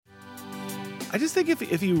I just think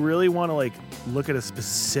if you really want to like look at a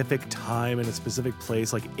specific time in a specific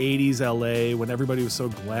place, like 80s LA when everybody was so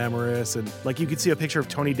glamorous, and like you could see a picture of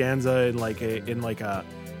Tony Danza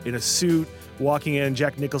in a suit walking in,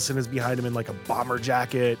 Jack Nicholson is behind him in like a bomber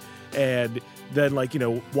jacket, and then like, you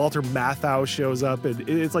know, Walter Matthau shows up, and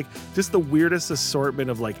it's like just the weirdest assortment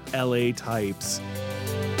of like LA types.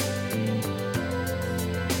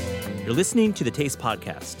 You're listening to the Taste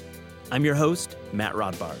Podcast. I'm your host, Matt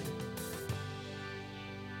Rodbard.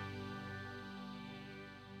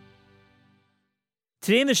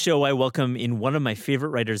 Today in the show, I welcome in one of my favorite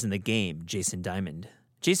writers in the game, Jason Diamond.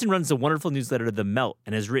 Jason runs the wonderful newsletter The Melt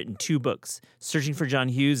and has written 2 books, Searching for John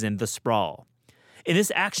Hughes and The Sprawl. In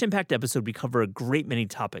this action-packed episode, we cover a great many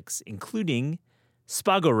topics, including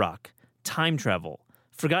Spago Rock, time travel,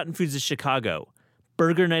 Forgotten Foods of Chicago,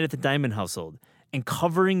 Burger Night at the Diamond Household, and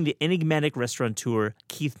covering the enigmatic restaurateur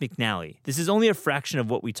Keith McNally. This is only a fraction of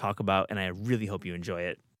what we talk about, and I really hope you enjoy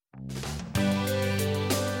it.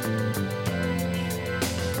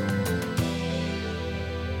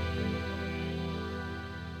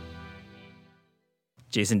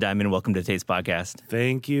 Jason Diamond, welcome to the Taste Podcast.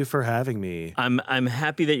 Thank you for having me. I'm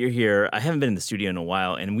happy that you're here. I haven't been in the studio in a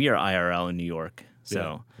while, and we are IRL in New York.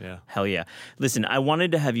 So, yeah. Hell yeah. Listen, I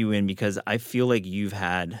wanted to have you in because I feel like you've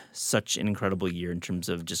had such an incredible year in terms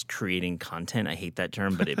of just creating content. I hate that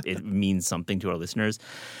term, but it means something to our listeners.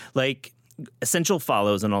 Like, Essential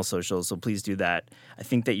follows on all socials, so please do that. I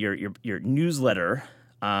think that your newsletter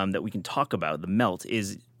that we can talk about, The Melt,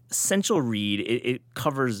 is essential read. It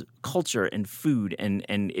covers culture and food, and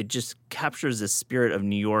it just captures the spirit of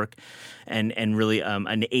New York and really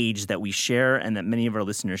an age that we share and that many of our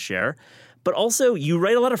listeners share. But also, you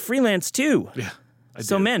write a lot of freelance too. Yeah.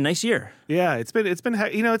 So man, nice year. Yeah, it's been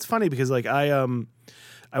you know, it's funny because like I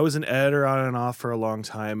was an editor on and off for a long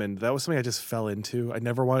time, and that was something I just fell into. I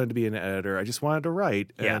never wanted to be an editor. I just wanted to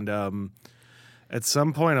write. Yeah. And at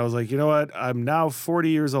some point I was like, you know what? I'm now 40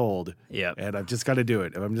 years old. Yeah. And I've just got to do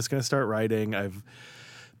it. I'm just going to start writing. I've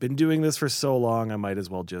been doing this for so long, I might as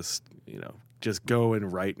well just go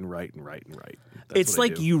and write and write and write and write. That's it's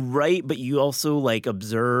like you write, but you also like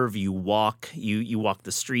observe, you walk, you walk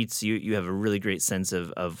the streets, you have a really great sense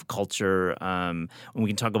of culture. And we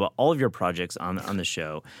can talk about all of your projects on the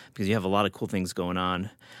show because you have a lot of cool things going on.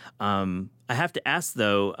 I have to ask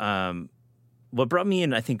though, what brought me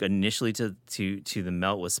in, I think, initially to The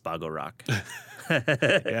Melt was Spago Rock.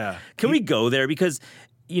 Yeah. Can we go there? Because,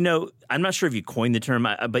 you know, I'm not sure if you coined the term,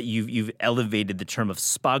 but you've elevated the term of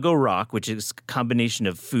Spago Rock, which is a combination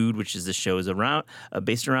of food, which is the show is around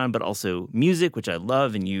based around, but also music, which I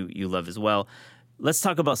love and you love as well. Let's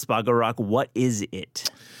talk about Spago Rock. What is it?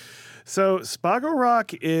 So Spago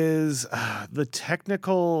Rock is the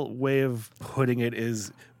technical way of putting it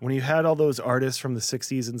is when you had all those artists from the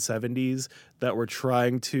 60s and 70s that were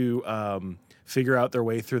trying to figure out their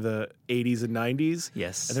way through the 80s and 90s.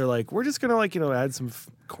 Yes. And they're like, we're just going to like, you know, add some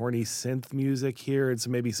corny synth music here and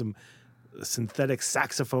maybe some synthetic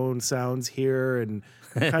saxophone sounds here and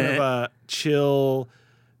kind of a chill,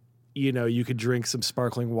 you know, you could drink some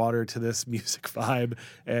sparkling water to this music vibe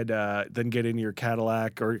and then get in your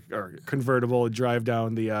Cadillac or convertible and drive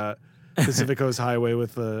down the Pacific Coast Highway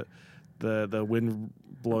with the wind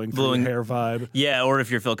blowing through your hair vibe. Yeah, or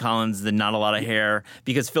if you're Phil Collins, then not a lot of hair.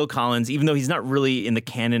 Because Phil Collins, even though he's not really in the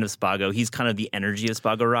canon of Spago, he's kind of the energy of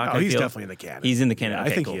Spago Rock. Oh, he's definitely in the canon. He's in the canon. Yeah,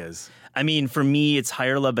 okay, I think cool. he is. I mean, for me, it's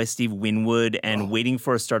Higher Love by Steve Winwood and Waiting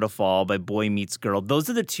for a Star to Fall by Boy Meets Girl. Those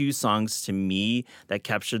are the 2 songs to me that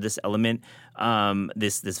capture this element,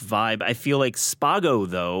 this vibe. I feel like Spago,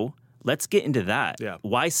 though, let's get into that. Yeah.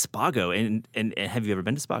 Why Spago? And have you ever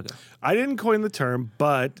been to Spago? I didn't coin the term,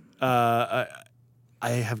 but I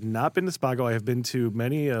have not been to Spago. I have been to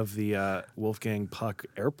many of the Wolfgang Puck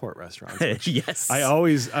airport restaurants. Yes.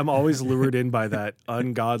 I'm always lured in by that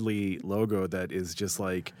ungodly logo that is just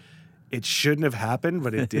like, it shouldn't have happened,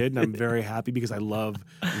 but it did. And I'm very happy because I love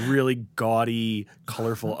really gaudy,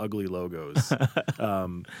 colorful, ugly logos.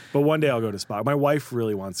 But one day I'll go to Spago. My wife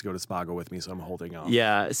really wants to go to Spago with me, so I'm holding off.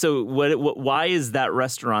 Yeah. So why is that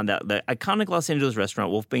restaurant, the iconic Los Angeles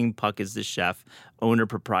restaurant, Wolfgang Puck is the chef, owner,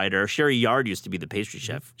 proprietor. Sherry Yard used to be the pastry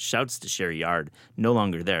chef. Shouts to Sherry Yard. No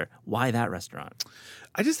longer there. Why that restaurant?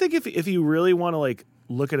 I just think if you really want to like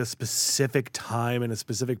look at a specific time in a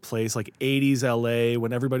specific place, like 80s LA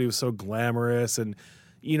when everybody was so glamorous and,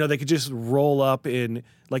 you know, they could just roll up in,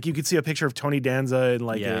 like you could see a picture of Tony Danza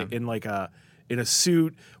in a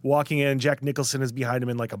suit walking in, Jack Nicholson is behind him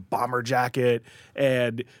in like a bomber jacket,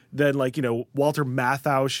 and then like, you know, Walter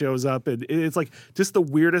Matthau shows up, and it's like just the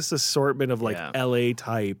weirdest assortment of like LA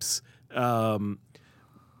types.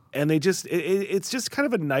 and they just it's just kind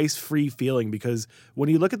of a nice free feeling, because when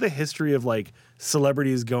you look at the history of like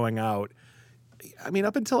celebrities going out, I mean,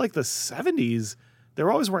 up until like the 70s, they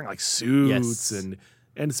were always wearing like suits, Yes.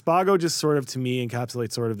 and Spago just sort of, to me,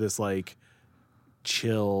 encapsulates sort of this like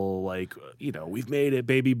chill, like, you know, we've made it,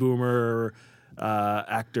 baby boomer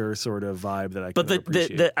actor sort of vibe that I But can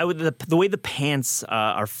appreciate. the way the pants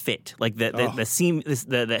are fit, like the seam,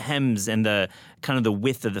 the hems, and the kind of the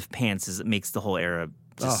width of the pants makes the whole era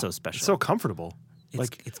just so special. It's so comfortable.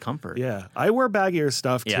 It's comfort. Yeah, I wear baggier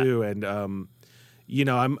stuff Yeah. too, and you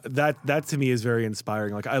know, I'm that to me is very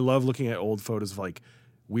inspiring. Like, I love looking at old photos of like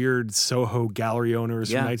weird Soho gallery owners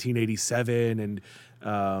Yeah. from 1987, and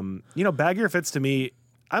you know, baggier fits to me.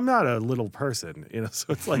 I'm not a little person, you know, so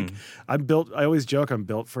it's like I'm built. I always joke I'm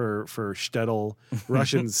built for Shtetl,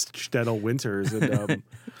 Russian Shtetl winters, and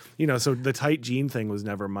you know, so the tight jean thing was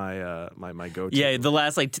never my my go-to. Yeah, the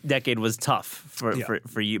last like decade was tough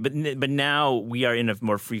for you, but now we are in a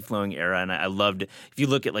more free flowing era, and I loved. If you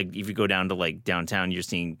look at like if you go down to like downtown, you're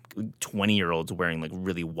seeing 20-year-olds wearing like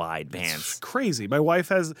really wide pants. Crazy. My wife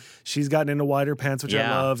she's gotten into wider pants, which I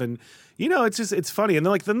Yeah. love, and you know, it's funny. And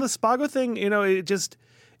then the Spago thing, you know,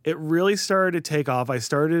 it really started to take off. I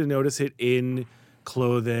started to notice it in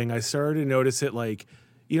clothing. I started to notice it, like,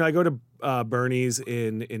 you know, I go to Bernie's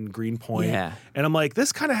in Greenpoint, Yeah. and I'm like,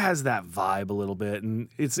 this kind of has that vibe a little bit, and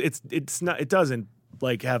it's not, it doesn't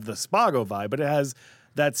like have the Spago vibe, but it has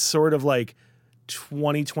that sort of like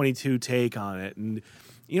 2022 take on it. And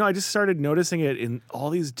you know, I just started noticing it in all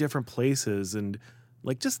these different places, and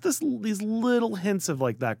like just these little hints of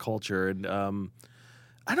like that culture. And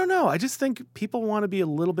I don't know, I just think people want to be a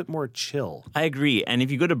little bit more chill. I agree, and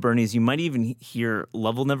if you go to Bernie's, you might even hear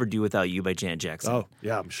 "Love Will Never Do Without You" by Janet Jackson. Oh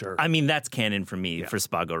yeah, I'm sure. I mean, that's canon for me for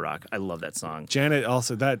Spago Rock. I love that song. Janet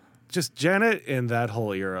also, Janet in that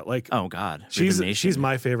whole era, like, Oh God, she's Rhythm Nation.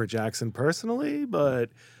 my favorite Jackson personally,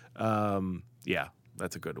 but yeah,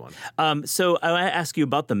 that's a good one. So I want to ask you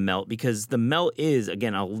about The Melt, because The Melt is,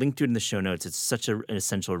 again, I'll link to it in the show notes. It's such an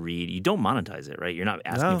essential read. You don't monetize it, right? You're not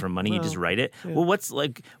asking No, for money. You just write it. yeah. Well,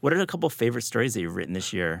 what are a couple favorite stories that you've written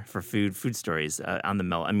this year for food stories on The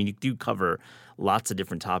Melt? I mean, you do cover lots of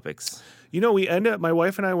different topics. You know, my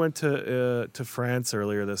wife and I went to France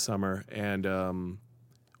earlier this summer, and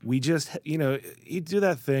we just, you know, you do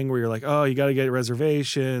that thing where you're like, oh, you got to get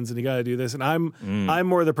reservations and you got to do this. And I'm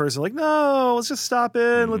more the person like, no, let's just stop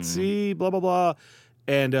in. Let's see, blah, blah, blah.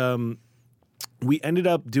 And we ended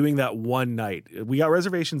up doing that one night. We got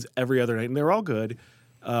reservations every other night, and they were all good.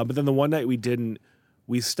 But then the one night we didn't,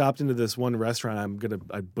 we stopped into this one restaurant.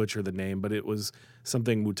 I butcher the name, but it was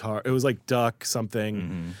something Mutar. It was like duck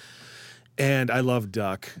something. And I love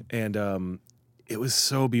duck. And it was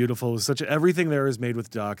so beautiful. It was everything there is made with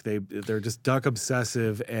duck. They're just duck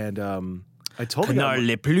obsessive. And I told the guy Canard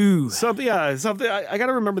le Plus. something. I got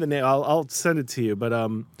to remember the name. I'll send it to you. But I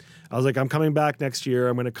was like, I'm coming back next year.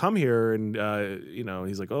 I'm going to come here. And you know,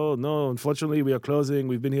 he's like, oh no, unfortunately we are closing.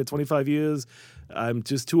 We've been here 25 years. I'm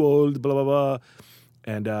just too old. Blah blah blah.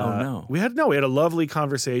 And no. we had a lovely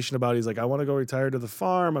conversation about, he's like, I want to go retire to the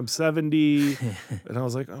farm. I'm 70. And I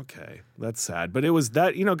was like, okay, that's sad. But it was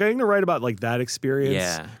that, you know, getting to write about like that experience.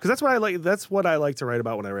 Yeah. Because that's what I like. That's what I like to write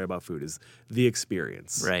about when I write about food, is the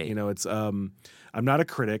experience. Right. You know, it's I'm not a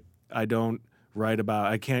critic. I don't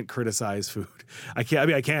I can't criticize food. I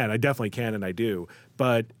definitely can, and I do.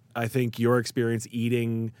 But I think your experience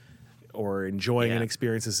eating or enjoying an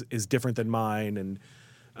experience is different than mine. And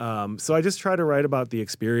so I just try to write about the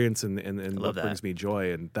experience and what that. brings me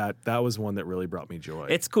joy, and that was one that really brought me joy.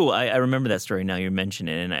 It's cool. I remember that story now you mention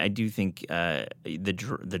it, and I do think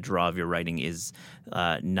the draw of your writing is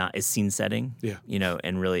scene setting. Yeah. You know,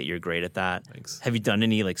 and really you're great at that. Thanks. Have you done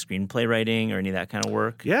any like screenplay writing or any of that kind of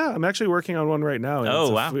work? Yeah, I'm actually working on one right now. And Oh,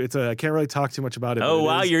 wow! I can't really talk too much about it. Oh but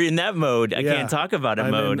wow, you're in that mode. I can't talk about it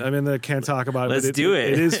mode. I'm in the can't talk about it. Let's but do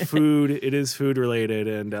it. It is food. It is food related,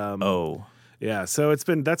 and yeah. So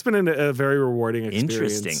that's been a very rewarding experience.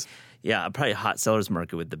 Interesting. Yeah, probably a hot seller's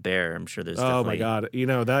market with The Bear. I'm sure there's. Oh my God! You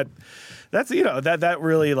know that's that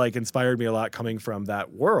really like inspired me a lot, coming from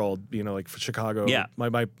that world. You know, like for Chicago. Yeah.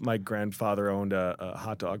 My grandfather owned a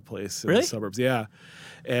hot dog place in Really? the suburbs. Yeah,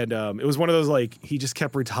 and it was one of those, like, he just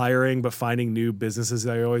kept retiring but finding new businesses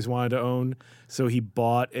that I always wanted to own. So he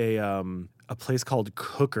bought a place called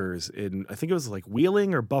Cookers in, I think it was like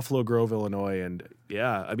Wheeling or Buffalo Grove, Illinois. And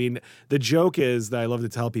yeah, I mean, the joke is that I love to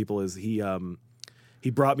tell people is he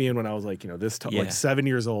brought me in when I was like, you know, like 7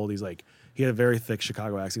 years old. He's like, he had a very thick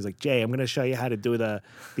Chicago accent. He's like, Jay, I'm going to show you how to do the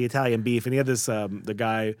Italian beef. And he had this, the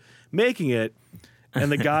guy making it,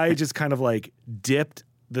 and the guy just kind of like dipped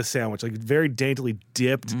the sandwich, like very daintily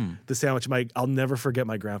dipped the sandwich. I'll never forget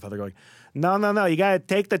my grandfather going, no, you got to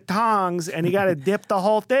take the tongs and you got to dip the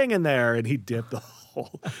whole thing in there. And he dipped the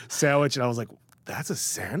whole sandwich. And I was like, that's a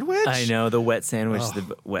sandwich? I know, the wet sandwich.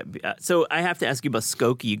 The wet. So I have to ask you about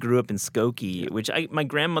Skokie. You grew up in Skokie, which my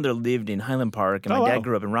grandmother lived in Highland Park, and my dad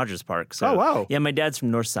grew up in Rogers Park. So, wow. Yeah, my dad's from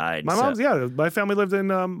North Side. My family lived in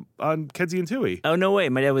on Kedzie and Toohey. Oh, no way.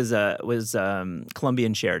 My dad was Columbia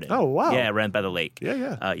and Sheridan. Oh, wow. Yeah, right by the lake.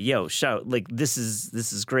 Yeah. Shout. Like, this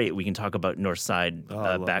is great. We can talk about North Side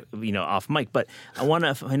back, it. Off mic. But I want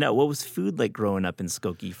to find out, what was food like growing up in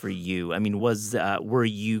Skokie for you? I mean, were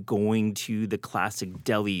you going to the classic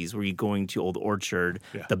delis? Were you going to Old Orchard,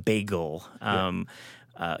 the bagel?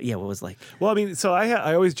 What was it like? Well, I mean, so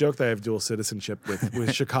I always joke that I have dual citizenship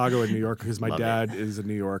with Chicago and New York because my dad is a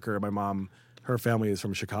New Yorker. My mom, her family is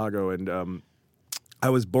from Chicago, and I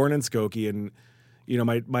was born in Skokie, and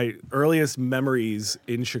my earliest memories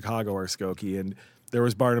in Chicago are Skokie, and there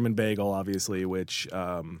was Barnum and Bagel, obviously, which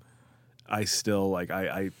I still like.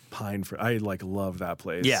 I pine for. I love that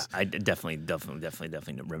place. Yeah, I definitely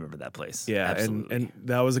remember that place. Yeah, absolutely. and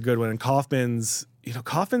that was a good one. And Kaufman's,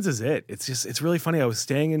 Kaufman's is it. It's really funny. I was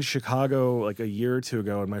staying in Chicago like a year or two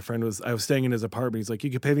ago, and I was staying in his apartment. He's like,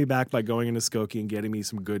 you could pay me back by going into Skokie and getting me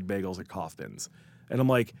some good bagels at Kaufman's. And I'm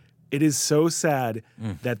like, it is so sad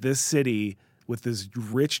that this city with this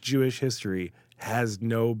rich Jewish history has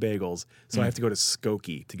no bagels, so I have to go to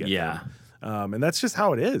Skokie to get them. And that's just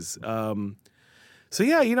how it is. So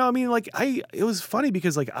yeah, it was funny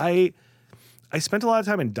because I spent a lot of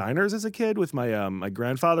time in diners as a kid with my my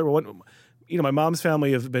grandfather. My mom's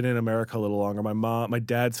family have been in America a little longer. My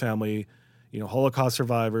dad's family, Holocaust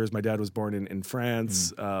survivors. My dad was born in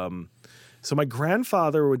France. So my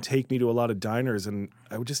grandfather would take me to a lot of diners, and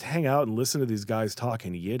I would just hang out and listen to these guys talk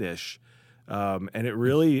in Yiddish. And it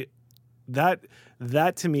really,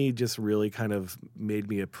 that to me just really kind of made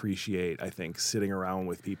me appreciate, I think, sitting around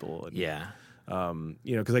with people. And,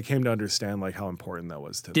 because I came to understand how important that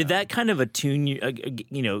was to them. Did that kind of attune you,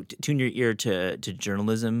 tune your ear to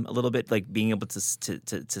journalism a little bit, like being able to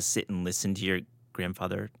sit and listen to your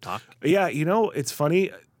grandfather talk? Yeah, it's funny,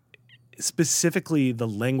 specifically the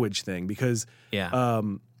language thing, because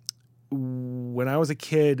when I was a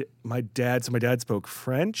kid, my dad spoke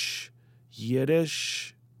French,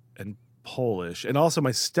 Yiddish, and Polish, and also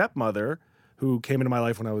my stepmother, who came into my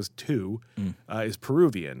life when I was 2, is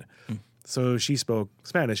Peruvian. So she spoke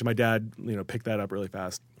Spanish, and my dad, picked that up really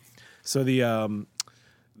fast. So the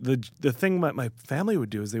thing my family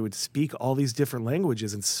would do is they would speak all these different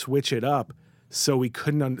languages and switch it up, so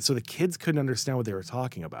so the kids couldn't understand what they were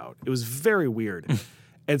talking about. It was very weird,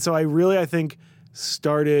 and so I think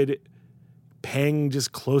started paying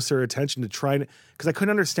just closer attention to trying, because I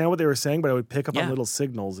couldn't understand what they were saying, but I would pick up on little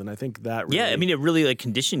signals, and I think that really... Yeah, I mean, it really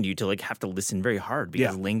conditioned you to have to listen very hard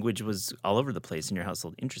because language was all over the place in your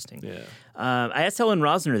household. Interesting. Yeah. I asked Helen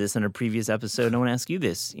Rosner this on a previous episode, and I want to ask you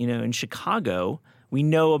this. In Chicago, we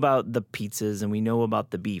know about the pizzas and we know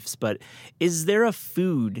about the beefs, but is there a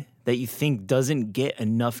food that you think doesn't get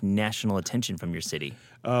enough national attention from your city?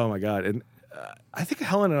 Oh my God. And I think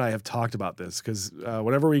Helen and I have talked about this because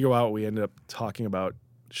whenever we go out, we end up talking about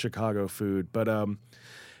Chicago food. But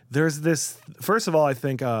there's this. First of all, I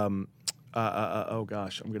think. Oh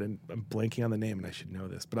gosh, I'm blanking on the name, and I should know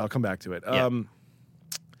this, but I'll come back to it.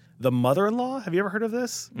 The Mother-in-Law. Have you ever heard of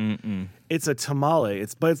this? Mm-mm. It's a tamale.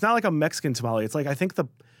 But it's not like a Mexican tamale. It's I think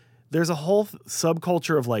there's a whole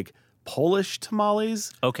subculture of Polish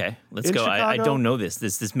tamales. Okay, let's go. I don't know this.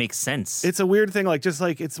 This makes sense. It's a weird thing,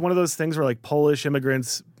 it's one of those things where Polish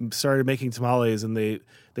immigrants started making tamales, and they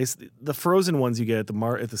the frozen ones you get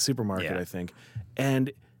at the supermarket, I think,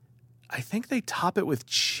 and I think they top it with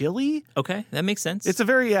chili. Okay, that makes sense. It's a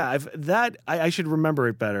very I should remember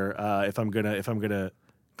it better if I'm gonna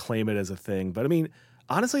claim it as a thing. But I mean,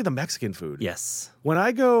 honestly, the Mexican food. Yes. When I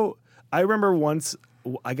remember once.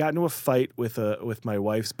 I got into a fight with my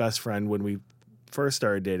wife's best friend when we first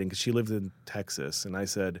started dating because she lived in Texas, and I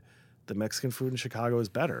said, the Mexican food in Chicago is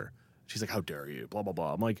better. She's like, how dare you, blah, blah,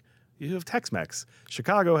 blah. I'm like, you have Tex-Mex.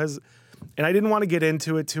 Chicago has, and I didn't want to get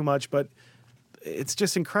into it too much, but it's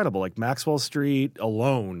just incredible. Maxwell Street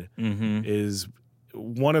alone is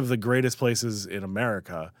one of the greatest places in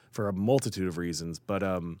America for a multitude of reasons. But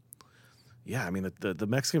I mean, the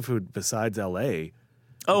Mexican food besides L.A.,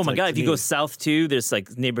 oh my God! If you go south too, there's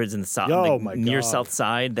neighborhoods in the south, near South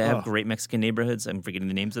Side that have great Mexican neighborhoods. I'm forgetting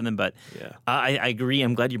the names of them, but I agree.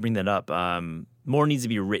 I'm glad you bring that up. More needs to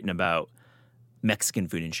be written about Mexican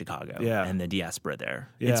food in Chicago and the diaspora there.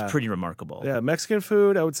 Yeah. It's pretty remarkable. Yeah, Mexican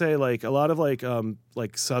food. I would say a lot of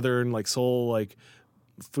southern soul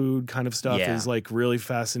food kind of stuff Yeah. is like really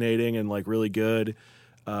fascinating and like really good.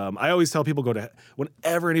 I always tell people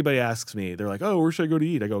whenever anybody asks me, they're like, "Oh, where should I go to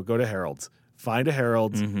eat?" I go to Harold's. Find a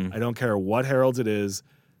Harold's. I don't care what Harold's it is.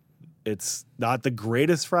 It's not the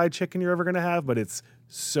greatest fried chicken you're ever going to have, but it's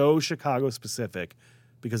so Chicago specific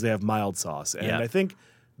because they have mild sauce. And Yeah. I think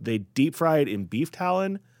they deep fry it in beef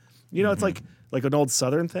talon. You know, it's like an old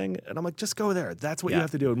Southern thing. And I'm like, just go there. That's what you Yeah.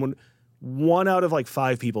 have to do. And when 1 out of like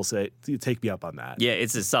 5 people say, take me up on that. Yeah,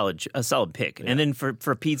 it's a solid pick. And then for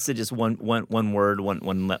pizza, just one word,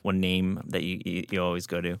 one name that you always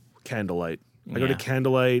go to. Candlelight. I go to Yeah.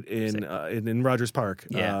 Candlelight in Rogers Park.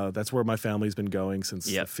 Yeah. That's where my family's been going since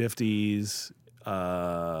Yep. the 50s.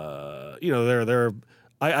 You know, they're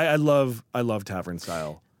I love tavern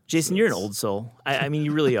style. Jason, you're an old soul. I mean,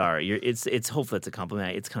 you really are. It's hopefully it's a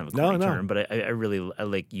compliment. It's kind of a corny No. term, but I really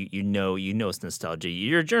like you. You know it's nostalgia.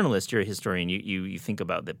 You're a journalist. You're a historian. You think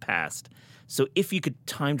about the past. So if you could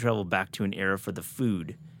time travel back to an era for the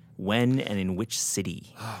food, when and in which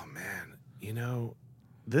city? Oh man, you know,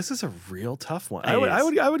 this is a real tough one. It I is.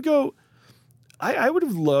 would go. I would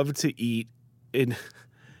have loved to eat in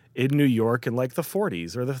New York in like the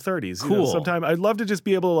 40s or the 30s. You know, Cool. sometime I'd love to just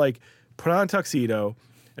be able to like put on a tuxedo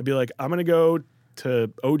and be like, I'm gonna go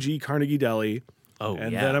to OG Carnegie Deli. Oh,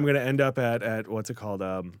 and yeah. then I'm gonna end up at what's it called?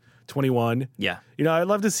 21. Yeah. You know, I'd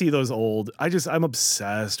love to see those old. I'm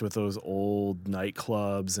obsessed with those old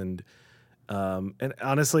nightclubs and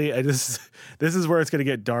honestly, this is where it's going to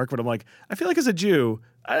get dark. But I'm like, I feel like as a Jew,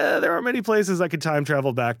 there are many places I could time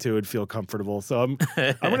travel back to and feel comfortable. So I'm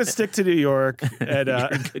going to stick to New York. And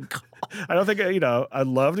Good call. I don't think I'd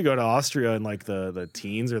love to go to Austria in like the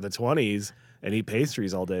teens or the 20s and eat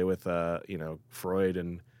pastries all day with Freud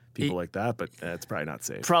and people like that. But it's probably not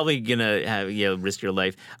safe. Probably gonna have risk your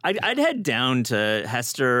life. I'd head down to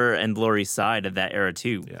Hester and Lower East Side of that era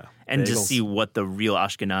too. Yeah. And Bagels. just see what the real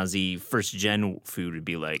Ashkenazi first gen food would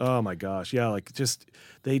be like. Oh my gosh, yeah! Like just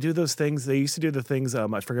they do those things. They used to do the things.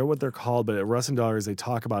 I forget what they're called, but at Russ and Daughters they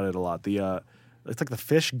talk about it a lot. It's like the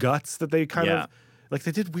fish guts that they kind Yeah. of like.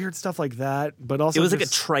 They did weird stuff like that, but also It was like a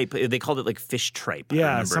just- tripe. They called it like fish tripe. I yeah,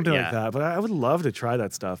 remember. something Yeah. like that. But I would love to try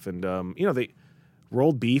that stuff. And they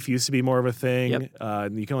rolled beef used to be more of a thing. Yep.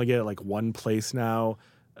 And you can only get it like one place now.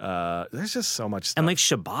 There's just so much stuff. And like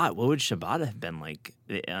Shabbat, what would Shabbat have been like?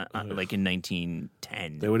 Like in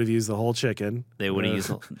 1910, they would have used the whole chicken. they would have used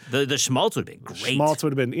the schmaltz would have been great. Schmaltz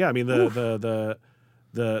would have been, yeah. I mean, the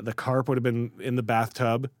carp would have been in the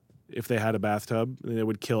bathtub if they had a bathtub. They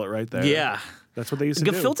would kill it right there. Yeah. That's what they used to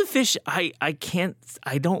do. Gefilte fish, I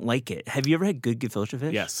don't like it. Have you ever had good gefilte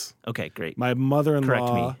fish? Yes. Okay, great. My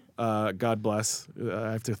mother-in-law, Correct God bless.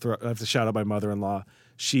 I have to shout out my mother-in-law.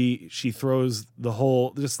 She throws the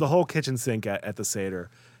whole kitchen sink at the Seder,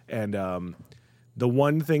 and the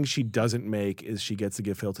one thing she doesn't make is she gets the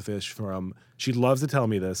gefilte fish from. She loves to tell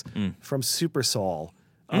me this from Super Saul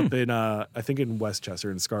up in I think in Westchester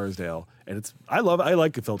in Scarsdale, and I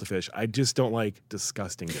like gefilte fish. I just don't like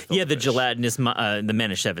disgusting gefilte Yeah, the fish. gelatinous, the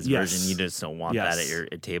Manischewitz Yes. version. You just don't want Yes. that at your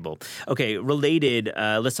table. Okay, related.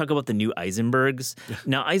 Let's talk about the new Eisenbergs.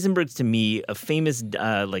 Now, Eisenbergs to me, a famous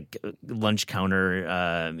lunch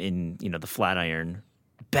counter in the Flatiron.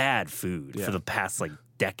 Bad food Yeah. for the past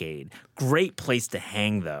decade. Great place to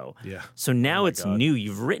hang though. Yeah. So now my it's God. new.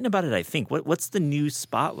 You've written about it, I think. What's the new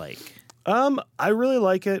spot like? I really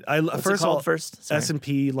like it. What's First it called of all, first? Sorry.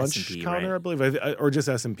 S&P lunch S&P, counter, right. I believe, or just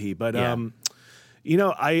S&P. But Yeah.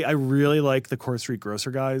 I really like the Court Street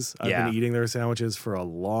Grocer guys. I've Yeah. been eating their sandwiches for a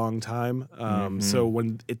long time. So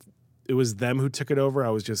when it was them who took it over, I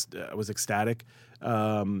was ecstatic.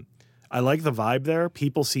 I like the vibe there.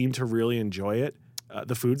 People seem to really enjoy it.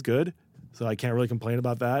 The food's good, so I can't really complain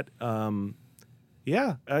about that. I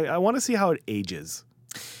want to see how it ages.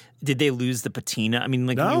 Did they lose the patina? I mean,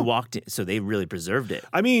 when No. you walked in, so they really preserved it.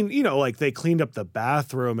 I mean, they cleaned up the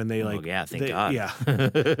bathroom and they yeah, thank they- God. Yeah,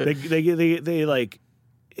 they like.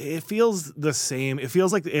 It feels the same. It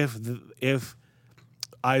feels like if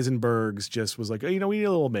Eisenberg's just was like, we need a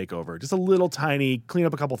little makeover, just a little tiny, clean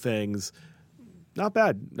up a couple things. Not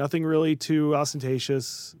bad. Nothing really too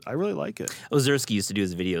ostentatious. I really like it. Ozerski used to do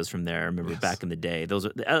his videos from there. I remember back in the day. Those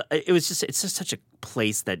are, it's just such a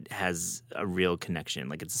place that has a real connection.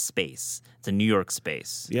 Like it's a space. It's a New York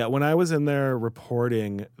space. Yeah, when I was in there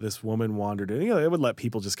reporting, this woman wandered in. They would let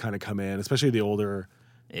people just kind of come in, especially the older.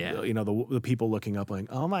 Yeah. The people looking up like,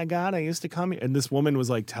 oh my God, I used to come here. And this woman was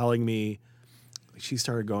like telling me she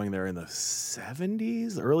started going there in the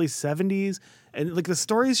 70s, early 70s. And like the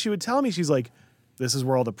stories she would tell me, she's like, this is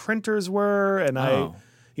where all the printers were. And Oh.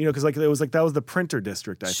 because like it was like that was the printer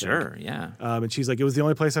district, I think. Sure, yeah. And she's like, it was the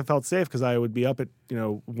only place I felt safe because I would be up at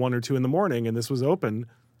 1 or 2 in the morning, and this was open,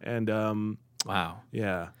 and Wow.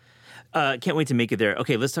 yeah. Can't wait to make it there.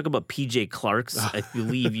 Okay, let's talk about PJ Clark's. I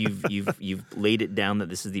believe you've laid it down that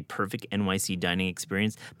this is the perfect NYC dining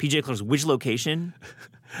experience. PJ Clark's, which location?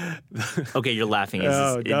 Okay, you're laughing.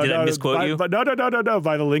 Did I misquote you? But no,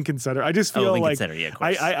 by the Lincoln Center. I just feel Lincoln like Center, yeah, of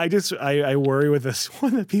course. I worry with this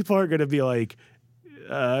one that people are going to be like,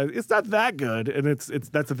 it's not that good, and it's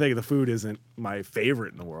that's the thing. The food isn't my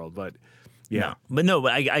favorite in the world, but. Yeah, but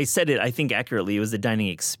I said it, I think, accurately. It was the dining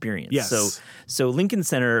experience. Yes. So Lincoln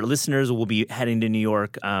Center listeners will be heading to New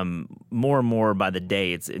York more and more by the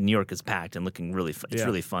day. New York is packed and looking really it's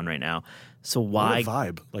really fun right now. So why what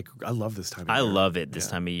a vibe? Like, I love this time of year. I love it this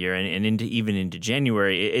time of year, and even into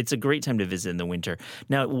January. It's a great time to visit in the winter.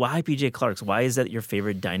 Now, why PJ Clark's? Why is that your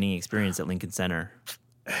favorite dining experience at Lincoln Center?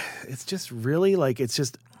 It's just really like, it's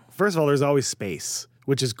just, first of all, there's always space,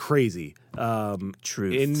 which is crazy.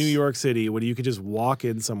 Truth. In New York City, when you could just walk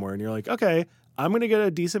in somewhere and you're like, okay, I'm going to get a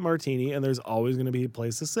decent martini, and there's always going to be a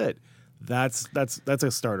place to sit. That's a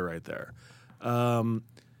starter right there.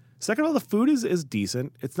 Second of all, the food is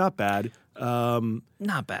decent. It's not bad.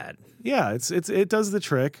 Not bad. Yeah, it does the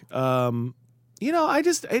trick.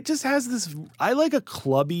 It just has this. I like a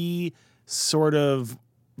clubby sort of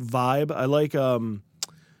vibe. I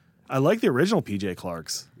like the original PJ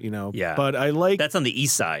Clark's, Yeah. But I like That's on the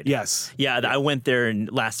east side. yes, Yeah, I went there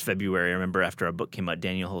last February. I remember after our book came out,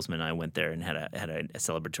 Daniel Holzman and I went there and had a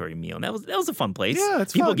celebratory meal, and that was a fun place. Yeah,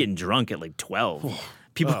 it's people fun. getting drunk at like 12.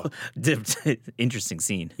 People, interesting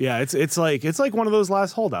scene. yeah. It's like one of those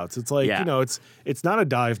last holdouts. It's like it's not a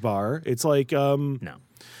dive bar. It's like No,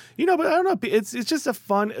 but I don't know. It's just a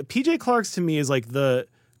fun. PJ Clark's to me is like the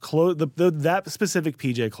that specific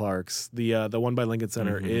PJ Clark's, the one by Lincoln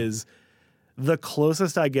Center, is the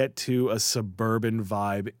closest I get to a suburban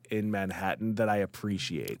vibe in Manhattan that I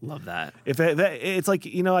appreciate. love that. It's like,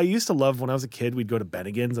 I used to love when I was a kid, we'd go to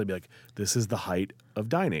Bennigan's. I'd be like, this is the height of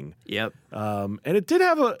dining. Yep. And it did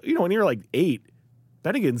have when you're like 8,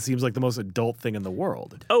 Bennigan's seems like the most adult thing in the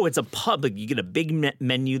world. Oh, it's a pub. Like, you get a big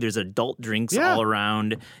menu. There's adult drinks all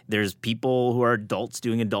around. There's people who are adults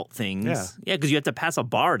doing adult things. Yeah, because you have to pass a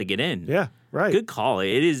bar to get in. Yeah, right. Good call.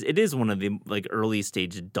 It is one of the like early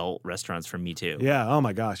stage adult restaurants for me too. Yeah. Oh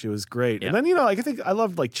my gosh, it was great. Yeah. And then I think I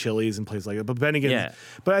loved like Chili's and places like that. But Bennigan's. Yeah.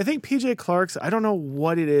 But I think PJ Clark's. I don't know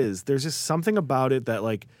what it is. There's just something about it that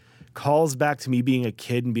like calls back to me being a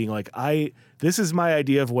kid and being like, this is my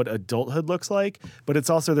idea of what adulthood looks like. But it's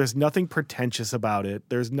also, there's nothing pretentious about it.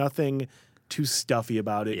 There's nothing too stuffy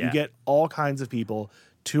about it. Yeah. You get all kinds of people,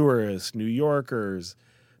 tourists, New Yorkers,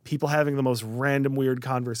 people having the most random weird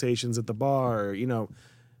conversations at the bar.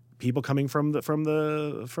 People coming from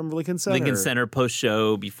Lincoln Center. Lincoln Center post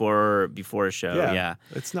show before a show. Yeah.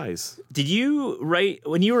 It's nice. Did you write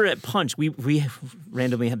when you were at Punch? We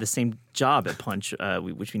randomly had the same job at Punch,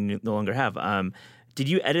 which we no longer have. Did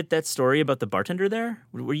you edit that story about the bartender there?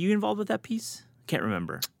 Were you involved with that piece? Can't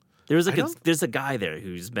remember. There's a guy there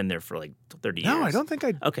who's been there for like 30 years. No, I don't think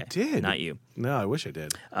I did. Not you. No, I wish I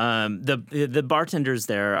did. The bartenders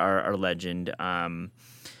there are legend.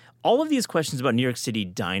 All of these questions about New York City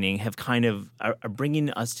dining have kind of are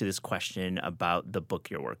bringing us to this question about the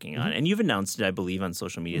book you're working on, and you've announced it, I believe, on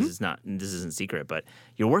social media. This isn't secret, but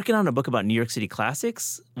you're working on a book about New York City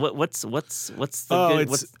classics. What's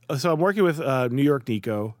the so I'm working with New York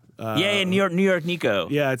Nico. New York Nico.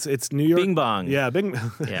 Yeah, it's New York Bing Bong. Yeah, Bing.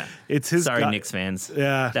 Yeah, it's his. Sorry, Knicks fans.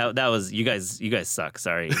 Yeah, that was you guys. You guys suck.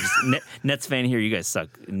 Sorry, Nets fan here. You guys suck.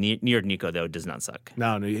 New York Nico though does not suck.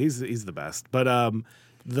 No, he's the best. But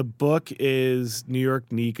the book is New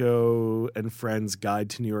York Nico and Friends Guide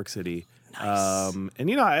to New York City. Nice.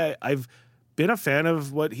 And I've been a fan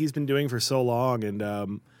of what he's been doing for so long, and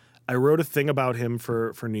I wrote a thing about him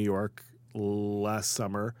for New York last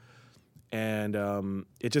summer, and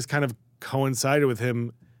it just kind of coincided with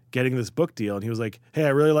him getting this book deal, and he was like, "Hey, I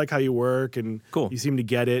really like how you work, and cool. You seem to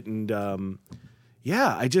get it." And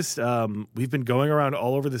I just we've been going around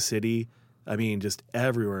all over the city. I mean, just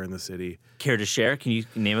everywhere in the city. Care to share? Can you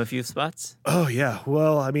name a few spots? Oh yeah.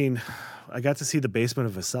 Well, I mean, I got to see the basement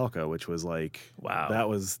of Veselka, which was like, wow. That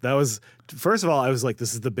was first of all, I was like,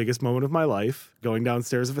 this is the biggest moment of my life, going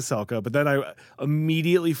downstairs of Veselka. But then I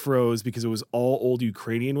immediately froze because it was all old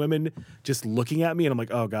Ukrainian women just looking at me, and I'm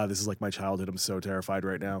like, oh god, this is like my childhood. I'm so terrified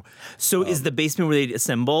right now. So is the basement where they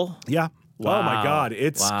assemble? Yeah. Wow. Oh my god,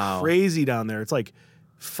 it's crazy down there. It's like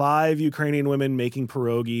 5 Ukrainian women making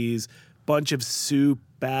pierogies, bunch of soup.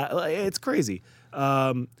 It's crazy.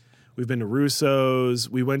 We've been to Russo's.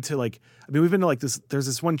 We went to we've been to this. There's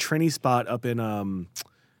this one Trini spot up in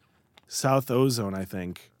South Ozone, I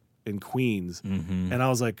think, in Queens. Mm-hmm. And I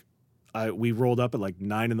was like, we rolled up at like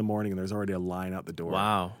 9 a.m. and there's already a line out the door.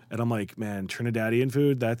 Wow. And I'm like, man, Trinidadian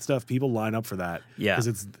food, that stuff, people line up for that. Yeah.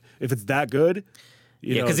 Because if it's that good,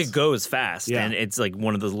 Yeah, because it goes fast, Yeah. and it's like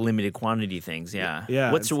one of those limited quantity things. Yeah.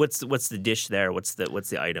 Yeah, What's the dish there? What's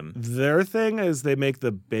the item? their thing is they make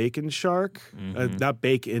the bacon shark, Mm-hmm. not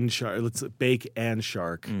bake-in shark. It's bake and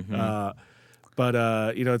shark. But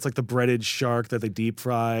it's like the breaded shark that they deep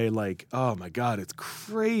fry. Like, oh my god, it's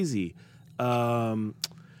crazy. And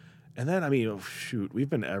then, I mean, we've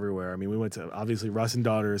been everywhere. I mean, we went to obviously Russ and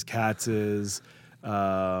Daughters, Katz's.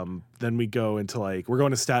 Then we go into we're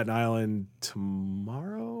going to Staten Island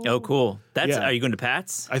tomorrow. Oh, cool. Yeah. Are you going to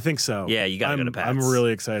Pat's? I think so. Yeah, you gotta go to Pat's. I'm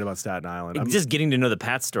really excited about Staten Island. Just getting to know the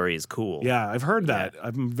Pat story is cool. Yeah, I've heard that.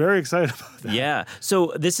 I'm very excited about that. Yeah.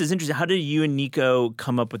 So this is interesting. How did you and Nico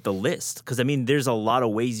come up with the list? Because I mean, there's a lot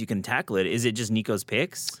of ways you can tackle it. Is it just Nico's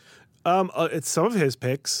picks? It's some of his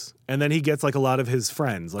picks, and then he gets like a lot of his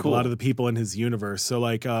friends, like Cool. a lot of the people in his universe. So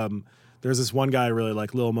there's this one guy I really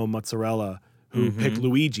like, Lil Mo Mozzarella, who picked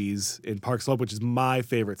Luigi's in Park Slope, which is my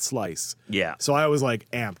favorite slice. Yeah. So I was like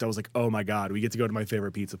amped. I was like, oh my God, we get to go to my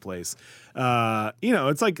favorite pizza place.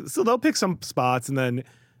 It's like, so they'll pick some spots and then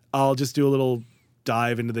I'll just do a little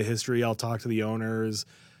dive into the history. I'll talk to the owners,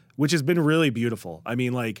 which has been really beautiful. I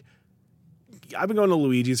mean, like, I've been going to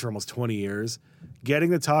Luigi's for almost 20 years.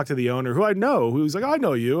 Getting to talk to the owner, who I know, who's like, oh, I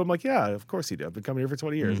know you. I'm like, yeah, of course you do. I've been coming here for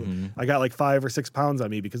 20 years. I got like 5 or 6 pounds on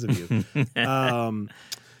me because of you.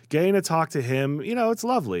 Getting to talk to him, it's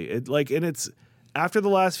lovely. And it's after the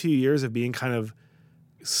last few years of being kind of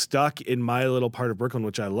stuck in my little part of Brooklyn,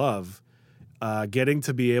 which I love, getting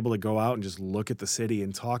to be able to go out and just look at the city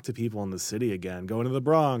and talk to people in the city again, going to the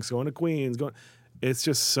Bronx, going to Queens, it's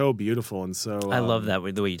just so beautiful. And so I love that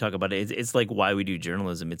the way you talk about it. It's like why we do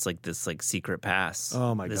journalism. It's like this secret pass.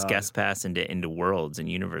 Oh my this God. guest pass into worlds and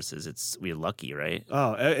universes. We're lucky, right?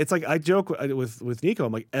 Oh, it's like I joke with Nico.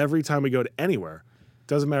 I'm like, every time we go to anywhere,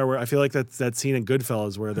 doesn't matter where. I feel like that's that scene in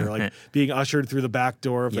Goodfellas where they're like being ushered through the back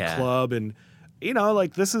door of the club, and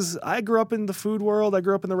this is. I grew up in the food world. I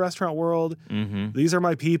grew up in the restaurant world. These are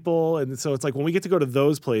my people, and so it's like when we get to go to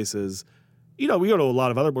those places, we go to a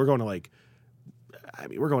lot of other. We're going to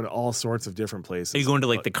we're going to all sorts of different places. Are you going to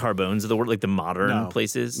like the Carbones of the world, like the modern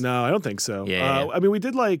places? No, I don't think so. Yeah. I mean, we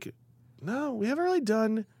did no, we haven't really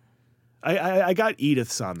done. I got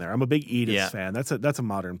Edith's on there. I'm a big Edith's fan. That's a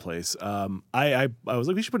modern place. I was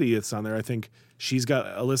like, we should put Edith's on there. I think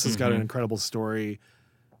Alyssa's got an incredible story.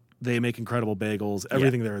 They make incredible bagels.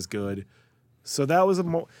 Everything there is good. So that was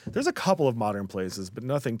there's a couple of modern places, but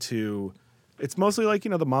nothing too. It's mostly like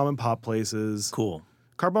the mom and pop places. Cool.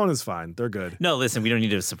 Carbone's fine. They're good. No, listen, we don't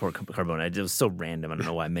need to support Carbone. It was so random. I don't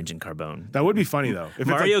know why I mentioned Carbone. That would be funny though. If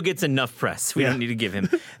Mario gets enough press. We don't need to give him.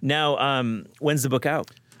 Now, when's the book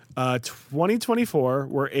out? 2024.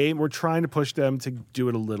 We're trying to push them to do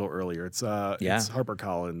it a little earlier. It's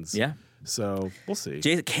HarperCollins. Yeah. So we'll see.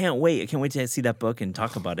 Jason, can't wait. I can't wait to see that book and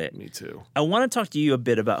talk about it. Me too. I want to talk to you a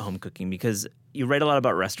bit about home cooking because you write a lot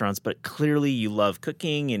about restaurants, but clearly you love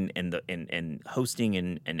cooking and hosting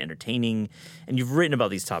and entertaining, and you've written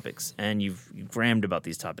about these topics and you've grammed about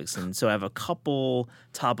these topics. And so I have a couple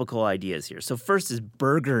topical ideas here. So first is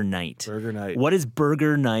burger night. Burger night. What is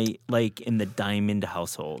burger night like in the Diamond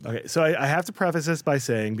household? Okay, so I have to preface this by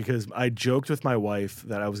saying, because I joked with my wife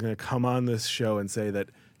that I was going to come on this show and say that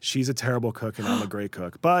she's a terrible cook and I'm a great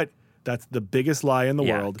cook, but that's the biggest lie in the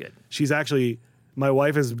world. Good. She's actually. My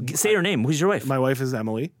wife is. Say her name. Who's your wife? My wife is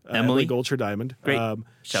Emily. Emily Goldshire Diamond. Great.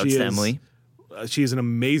 Shouts to Emily. She is an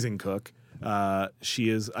amazing cook. She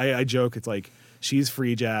is. I joke. It's like she's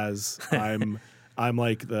free jazz. I'm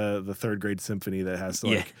like the third grade symphony that has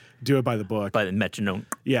to do it by the book. By the metronome.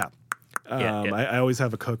 Yeah. I I always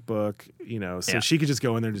have a cookbook. So she could just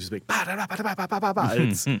go in there and just be like, bah, bah, bah, bah, bah, bah, bah, bah.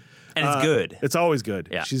 It's and it's good. It's always good.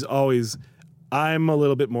 Yeah. She's always. I'm a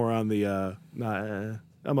little bit more on the.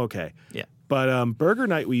 I'm okay. Yeah. But burger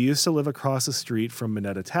night, we used to live across the street from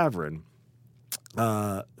Minetta Tavern,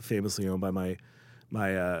 famously owned by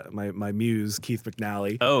my muse Keith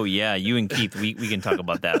McNally. Oh yeah, you and Keith, we can talk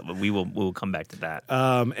about that. But we'll come back to that.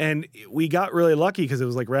 And we got really lucky because it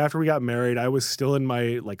was like right after we got married. I was still in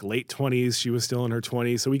my late 20s. She was still in her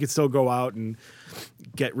 20s, so we could still go out and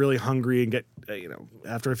get really hungry and get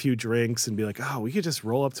after a few drinks and be like, oh, we could just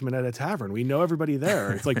roll up to Minetta Tavern. We know everybody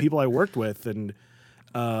there. It's like people I worked with, and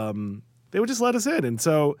they would just let us in. And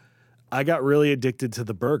so I got really addicted to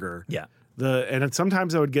the burger. Yeah. And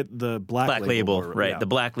sometimes I would get the black label, burger. right? Yeah. The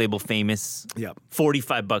black label, famous. Yeah.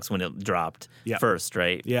 $45 when it dropped first,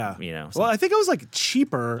 right? Yeah. So. Well, I think it was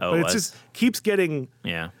cheaper, but it just keeps getting.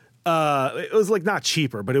 Yeah. It was like not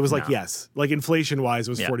cheaper, but it was like, No. yes, like inflation wise,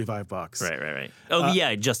 it was Yeah. $45. Right. Oh, yeah,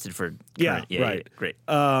 adjusted for yeah, current. right. Great.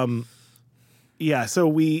 Yeah,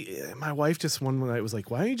 so my wife just one night was like,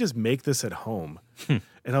 "Why don't you just make this at home?" And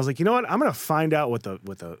I was like, "You know what? I'm gonna find out what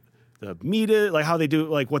the meat is, like how they do,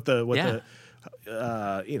 like what the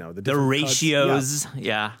you know The the different cuts." ratios.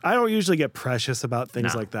 Yeah. I don't usually get precious about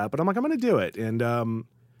things No. like that, but I'm like, I'm gonna do it. And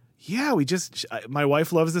yeah, my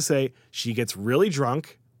wife loves to say she gets really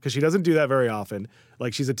drunk because she doesn't do that very often.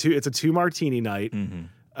 Like it's a 2 martini night,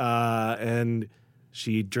 and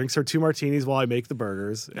she drinks her 2 martinis while I make the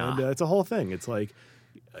burgers, and it's a whole thing. It's like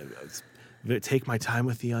take my time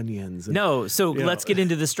with the onions. And, No, so you let's know. get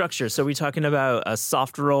into the structure. So are we talking about a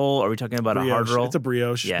soft roll? Or are we talking about a hard brioche. roll? It's a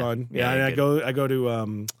brioche Yeah. bun. Yeah, Yeah, and good. I go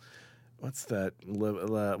to what's that?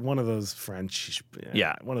 One of those French.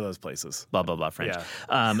 Yeah. One of those places. Blah, blah, blah, French.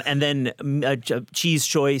 Yeah. And then cheese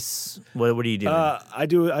choice. What are you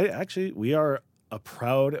doing? We are a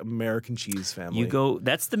proud American cheese family.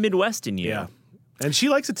 That's the Midwest in you. Yeah. And she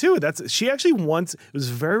likes it too. She actually once, it was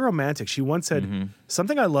very romantic. She once said,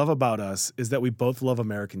 something I love about us is that we both love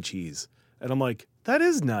American cheese. And I'm like, that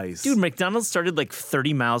is nice. Dude, McDonald's started like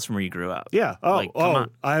 30 miles from where you grew up. Yeah. Come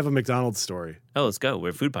on. I have a McDonald's story. Oh, let's go. We're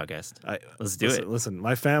a food podcast. Let's do it. Listen,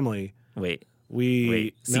 my family, Wait. no,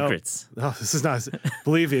 Secrets. No, this is not,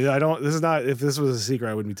 believe me, if this was a secret,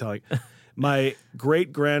 I wouldn't be telling. My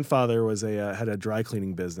great grandfather had a dry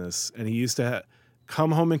cleaning business, and he used to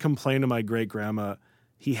come home and complain to my great grandma.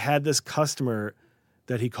 He had this customer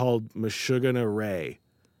that he called Meshuggah Ray.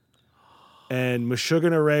 And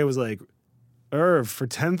Meshuggah Ray was like, Irv, for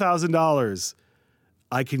 $10,000,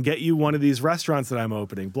 I can get you one of these restaurants that I'm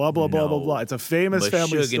opening. Blah, blah, blah, blah, blah. It's a famous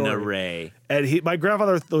family story. Meshuggah Ray. And my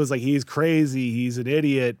grandfather was like, he's crazy. He's an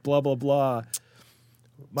idiot. Blah, blah, blah.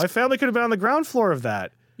 My family could have been on the ground floor of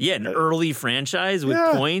that. Yeah, an early franchise with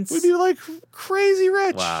points. We'd be like crazy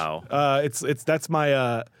rich. Wow. That's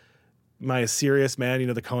my Serious Man,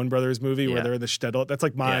 the Coen Brothers movie where they're in the shtetl. That's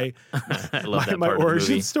like my I love that my part of the origin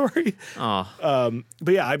movie. story. Oh.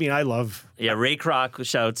 But yeah, I mean, I love. Yeah, Ray Kroc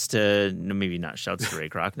shouts to maybe not shouts to Ray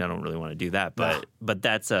Kroc. I don't really want to do that, but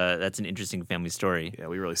that's an interesting family story. Yeah,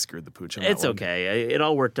 we really screwed the pooch on It's that one. okay. It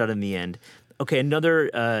all worked out in the end. Okay,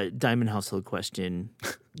 another Diamond household question.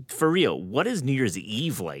 For real, what is New Year's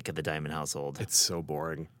Eve like at the Diamond household? It's so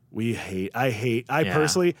boring. I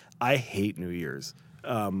personally hate New Year's.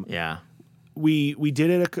 Yeah. We did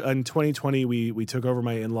it in 2020. We took over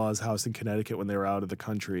my in-laws' house in Connecticut when they were out of the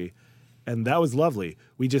country, and that was lovely.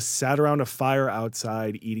 We just sat around a fire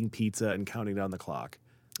outside eating pizza and counting down the clock.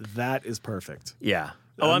 That is perfect. Yeah.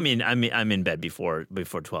 Oh, I'm in bed before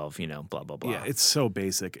 12, blah blah blah. Yeah, it's so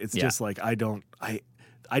basic. It's just like I don't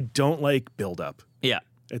like build up. Yeah.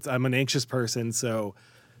 I'm an anxious person, so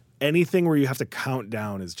anything where you have to count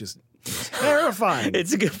down is just terrifying.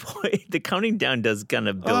 It's a good point. The counting down does kind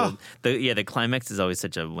of build. The climax is always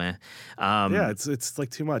such a meh. Yeah, it's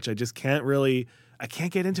like too much. I just can't really. I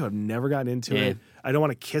can't get into it. I've never gotten into it. I don't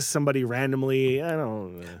want to kiss somebody randomly. I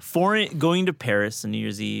don't. Going to Paris on New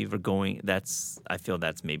Year's Eve or I feel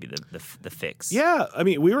that's maybe the fix. Yeah, I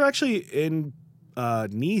mean, we were actually in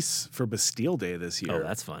Nice for Bastille Day this year. Oh,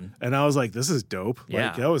 that's fun. And I was like, this is dope. Yeah.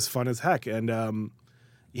 Like, that was fun as heck. And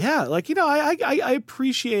yeah, like, I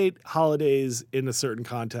appreciate holidays in a certain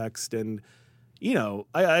context. And,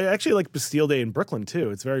 I actually like Bastille Day in Brooklyn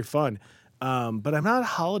too. It's very fun. But I'm not a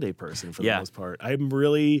holiday person for the most part.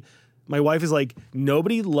 My wife is like,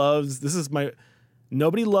 nobody loves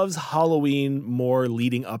Halloween more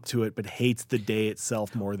leading up to it, but hates the day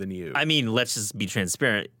itself more than you. I mean, let's just be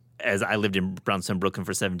transparent. As I lived in Brownstone, Brooklyn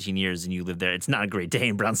for 17 years and you live there, it's not a great day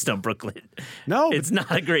in Brownstone, Brooklyn. No. It's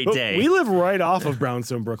not a great day. We live right off of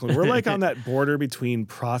Brownstone, Brooklyn. We're like on that border between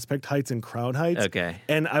Prospect Heights and Crown Heights. Okay.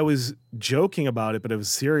 And I was joking about it, but it was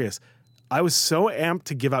serious. I was so amped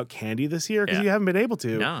to give out candy this year because you haven't been able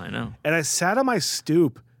to. No, I know. And I sat on my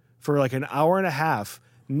stoop for like an hour and a half.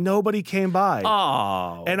 Nobody came by.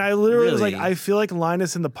 Oh. And I literally was really? like, I feel like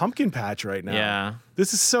Linus in the pumpkin patch right now. Yeah.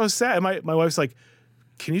 This is so sad. And my wife's like,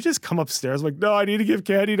 can you just come upstairs? I'm like, no, I need to give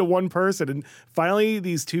candy to one person. And finally,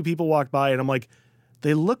 these 2 people walked by, and I'm like,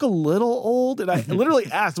 they look a little old. And I literally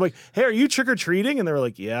asked, I'm like, hey, are you trick-or-treating? And they were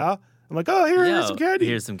like, yeah. I'm like, oh, here's some candy.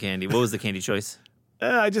 Here's some candy. What was the candy choice?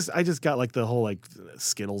 I just got like the whole like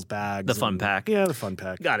Skittles bags. The fun pack. Yeah, the fun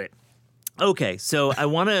pack. Got it. Okay, so I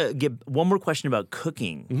want to get one more question about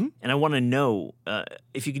cooking. And I want to know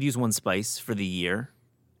if you could use one spice for the year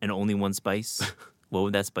and only one spice, what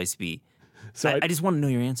would that spice be? So I just want to know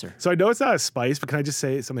your answer. So I know it's not a spice, but can I just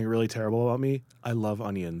say something really terrible about me? I love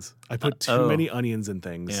onions. I put too many onions in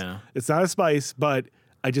things. Yeah. It's not a spice, but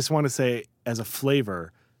I just want to say as a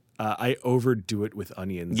flavor, I overdo it with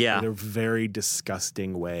onions Yeah. in a very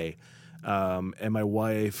disgusting way. And my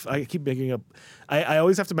wife, I keep making up. I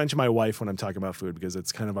always have to mention my wife when I'm talking about food because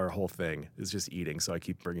it's kind of our whole thing is just eating. So I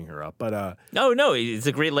keep bringing her up. But No, it's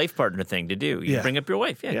a great life partner thing to do. You Yeah. bring up your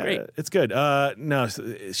wife. Yeah, great. it's good. No,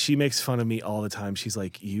 she makes fun of me all the time. She's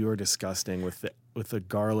like, "You are disgusting with the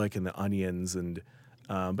garlic and the onions." And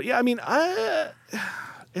but yeah, I mean,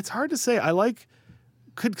 it's hard to say.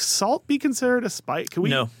 Could salt be considered a spice? Can we?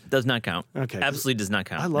 No, does not count. Okay. Absolutely does not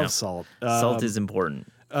count. I love No. salt. Salt is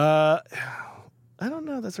important. I don't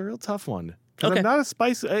know. That's a real tough one. Because Okay. I'm not a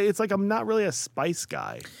spice. It's like I'm not really a spice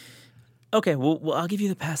guy. Okay, well, I'll give you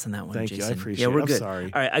the pass on that one, Thank you. I Jason. appreciate yeah, we're it. I'm good.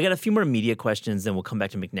 sorry. All right, I got a few more media questions, then we'll come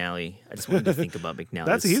back to McNally. I just wanted to think about McNally.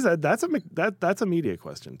 That's a media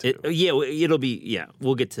question too.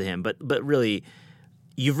 We'll get to him. But really,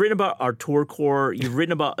 you've written about our tour core. You've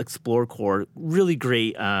written about Explore Core. Really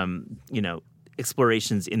great,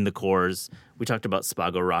 explorations in the cores. We talked about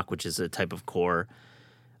Spago Rock, which is a type of core.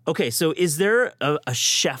 Okay, so is there a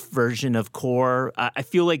chef version of core? I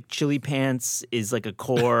feel like Chili Pants is like a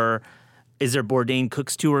core. Is there Bourdain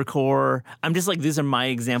Cook's Tour core? I'm just like, these are my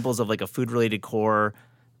examples of like a food-related core.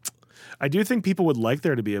 I do think people would like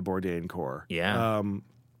there to be a Bourdain core. Yeah.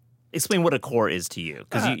 Explain what a core is to you,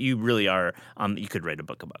 because you really are. You could write a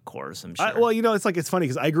book about cores, I'm sure. It's funny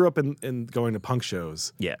because I grew up in going to punk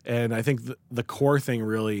shows. Yeah. And I think the core thing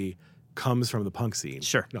really comes from the punk scene.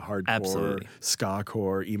 Sure. The hardcore, Absolutely. ska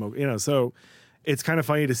core, emo. So it's kind of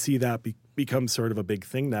funny to see that become sort of a big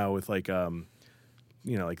thing now with like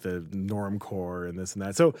like the norm core and this and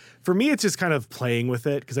that. So for me, it's just kind of playing with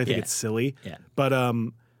it because I think it's silly. Yeah. But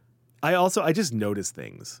I just notice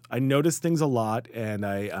things. I notice things a lot, and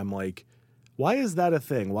I'm like, why is that a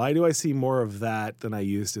thing? Why do I see more of that than I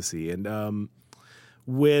used to see? And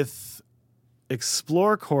with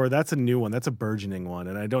Explore Core, that's a new one. That's a burgeoning one,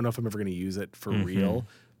 and I don't know if I'm ever going to use it for real.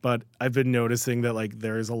 But I've been noticing that like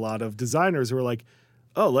there's a lot of designers who are like,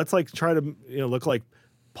 oh, let's like try to look like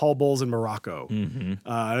Paul Bowles in Morocco. And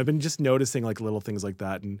I've been just noticing like little things like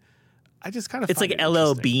that, and I just kind of it's like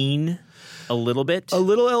LL Bean a little bit. A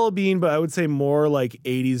little LL Bean, but I would say more like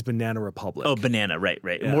 80s Banana Republic. Oh, Banana, right.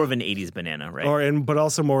 Yeah. More of an 80s Banana, right? But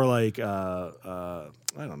also more like I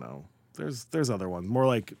don't know. There's other ones. More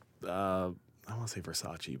like I want to say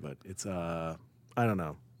Versace, but it's I don't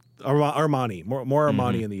know. Armani, more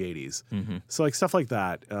Armani in the 80s. So like stuff like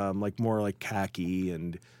that, like more like khaki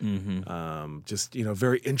and just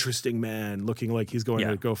very interesting man looking like he's going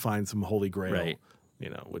to go find some holy grail, Right.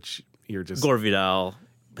 Which you're just Gore Vidal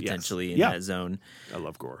potentially in that zone. I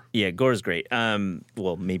love Gore. Yeah, Gore is great.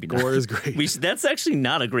 Well, maybe not. Gore is great. That's actually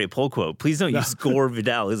not a great pull quote. Please don't use Gore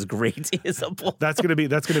Vidal is great as a pull. That's gonna be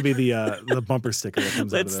the bumper sticker that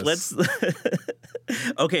comes out of this.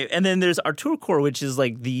 Okay, and then there's our tour core, which is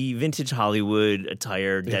like the vintage Hollywood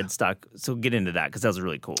attire, dead stock. So get into that because that was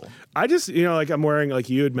really cool. I just like I'm wearing, like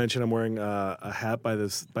you had mentioned, I'm wearing a hat by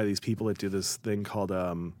these people that do this thing called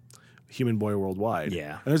Human Boy Worldwide.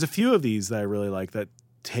 Yeah, and there's a few of these that I really like that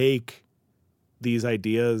take these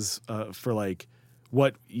ideas for like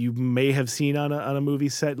what you may have seen on a movie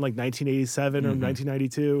set in like 1987 or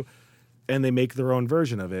 1992, and they make their own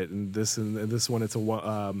version of it. And this one, it's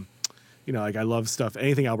like I love stuff.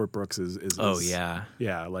 Anything Albert Brooks is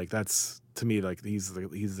yeah, like that's to me like he's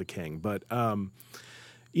the king. But I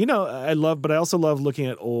also love looking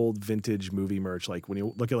at old vintage movie merch. Like when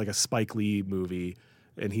you look at like a Spike Lee movie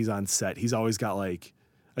and he's on set, he's always got like,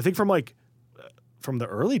 I think from the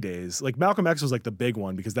early days, like Malcolm X was like the big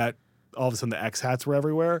one because that all of a sudden the X hats were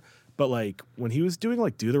everywhere. But like when he was doing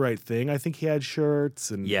like Do the Right Thing, I think he had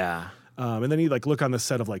shirts and and then he'd like look on the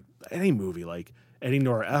set of like any movie, like any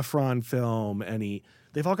Nora Ephron film,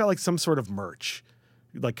 they've all got like some sort of merch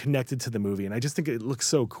like connected to the movie, and I just think it looks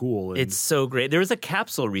so cool. And it's so great. There was a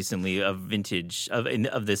capsule recently of vintage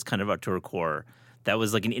of this kind of tour core. That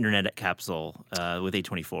was like an internet capsule with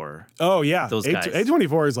A24. Oh yeah, those guys.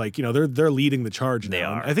 A24 is like they're leading the charge. They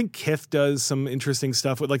now. are. I think Kith does some interesting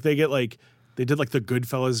stuff with like they did like the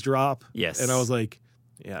Goodfellas drop. Yes, and I was like,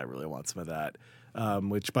 yeah, I really want some of that.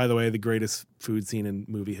 Which, by the way, the greatest food scene in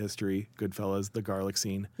movie history, Goodfellas, the garlic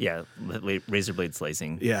scene. Yeah, razor blade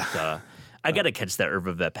slicing. Yeah, I got to catch that Herb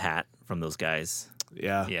of Vet Pat from those guys.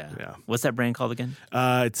 Yeah. What's that brand called again?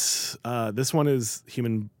 It's this one is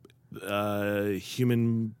Human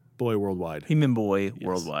Boy Worldwide. Human Boy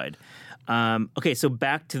Worldwide. Okay, so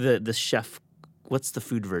back to the chef. What's the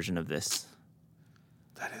food version of this?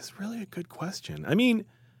 That is really a good question. I mean,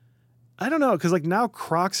 I don't know, because like now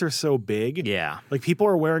Crocs are so big. Yeah. Like people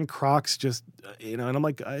are wearing Crocs just, and I'm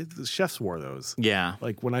like, the chefs wore those. Yeah.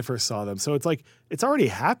 Like when I first saw them. So it's like, it's already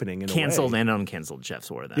happening in Canceled a way. and uncanceled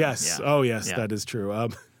chefs wore them. Yes. Yeah. Oh, yes, Yeah. that is true.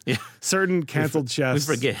 Yeah. Certain canceled chefs.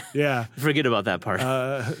 We forget. Yeah. Forget about that part.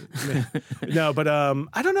 No, but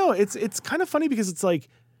I don't know. It's kind of funny because it's like,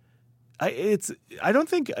 I don't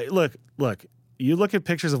think, look, you look at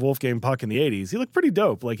pictures of Wolfgang Puck in the 80s, he looked pretty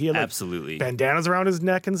dope. Like he had like Absolutely. bandanas around his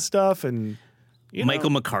neck and stuff. And you Michael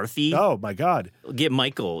know, McCarthy. oh my God. Get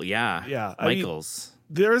Michael. Yeah. Yeah, I mean, Michaels.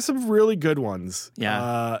 There are some really good ones.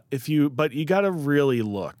 Yeah. But you got to really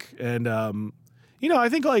look. And, you know, I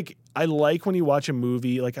think like, I like when you watch a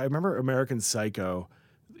movie, like I remember American Psycho,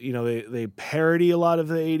 you know, they parody a lot of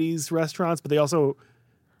the 80s restaurants, but they also,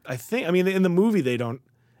 in the movie, they don't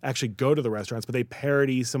actually go to the restaurants, but they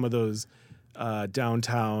parody some of those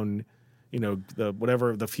downtown, you know,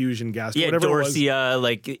 the fusion gas. Yeah, whatever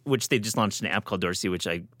Dorsia, which they just launched an app called Dorsia, which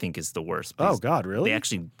I think is the worst. Oh God, really? They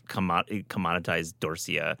actually commoditized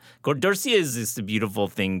Dorsia. Dorsia is just a beautiful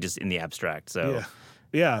thing, just in the abstract. So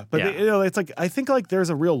yeah, but Yeah. you know, it's like I think like there's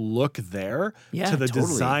a real look there Yeah, to the totally.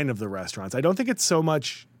 design of the restaurants. I don't think it's so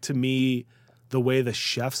much to me the way the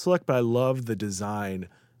chefs look, but I love the design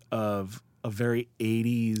of a very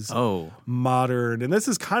 80s modern. And this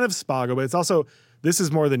is kind of Spago, but it's also this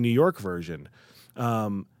is more the New York version.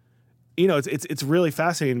 You know, it's really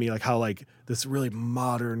fascinating to me, like how like this really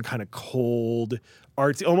modern kind of cold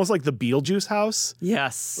artsy, almost like the Beetlejuice house.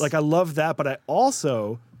 Yes. Like I love that, but I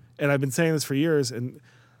also, and I've been saying this for years, and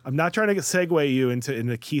I'm not trying to segue you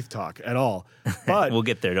into Keith talk at all, but we'll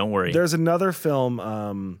get there. Don't worry. there's another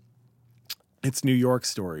film. It's New York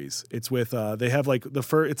Stories. It's with they have like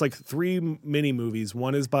it's like 3 mini movies.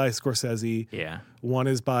 One is by Scorsese. Yeah. One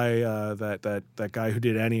is by that guy who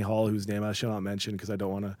did Annie Hall, whose name I shall not mention because I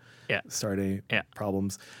don't want to start any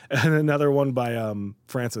problems. And another one by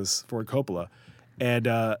Francis Ford Coppola. And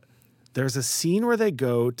there's a scene where they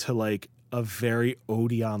go to like a very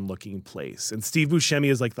Odeon looking place, and Steve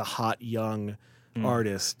Buscemi is like the hot young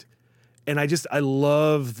artist, and I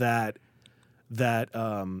love that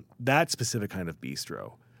specific kind of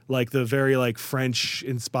bistro, like the very like French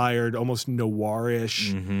inspired, almost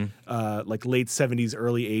noirish, like late 70s,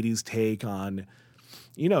 early 80s take on,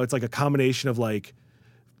 you know, it's like a combination of like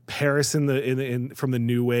Paris from the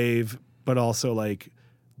new wave, but also like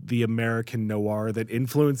the American noir that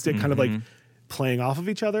influenced it, kind of like playing off of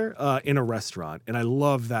each other in a restaurant. And I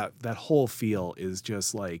love that whole feel is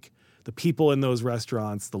just like the people in those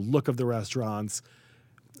restaurants, the look of the restaurants,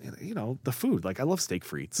 you know, the food. Like I love steak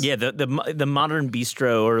frites. Yeah, the modern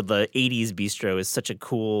bistro or the 80s bistro is such a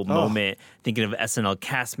cool moment. Thinking of SNL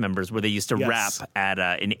cast members where they used to rap at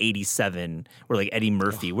in 87, or like Eddie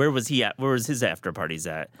Murphy. Where was he at? Where was his after parties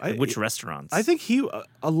at? Which restaurants? I think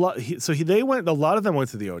a lot of them went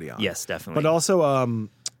to the Odeon. Yes, definitely. But also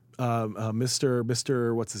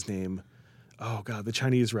Mr. what's his name? Oh God, the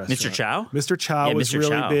Chinese restaurant. Mr. Chow? Mr. Chow was Mr. really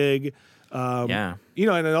Chow. big. Yeah. You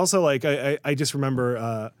know, and then also like I just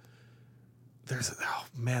remember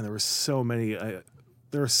there were so many of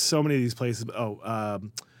these places. What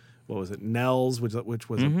was it? Nell's, which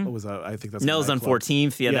was I think that's Nell's a on nightclub.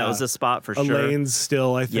 14th. Yeah, that was a spot for sure. Elaine's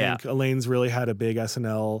still, I think. Yeah. Elaine's really had a big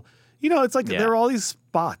SNL. You know, it's like there are all these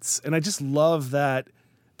spots, and I just love that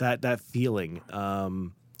feeling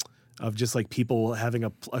of just like people having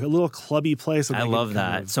a little clubby place. I love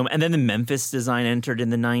that. So, and then the Memphis design entered in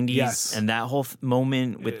the 90s. Yes. And that whole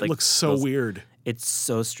moment with It like looks so weird. It's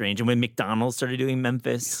so strange. And when McDonald's started doing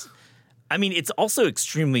Memphis, I mean, it's also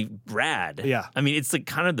extremely rad. Yeah. I mean, it's like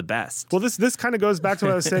kind of the best. Well, this kind of goes back to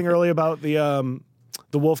what I was saying earlier about the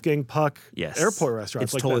Wolfgang Puck airport restaurant.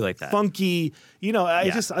 It's totally like that. Funky, you know, I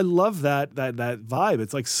love that vibe.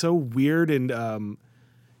 It's like so weird and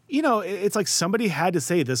you know, it's like somebody had to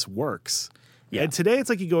say this works. Yeah. And today it's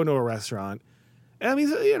like you go into a restaurant. And I mean,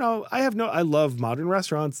 you know, I love modern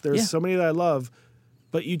restaurants. There's so many that I love,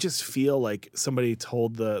 but you just feel like somebody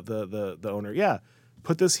told the owner,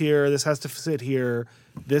 put this here. This has to sit here.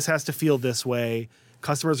 This has to feel this way.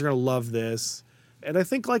 Customers are going to love this. And I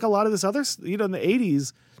think like a lot of this other, you know, in the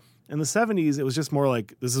 80s and the 70s, it was just more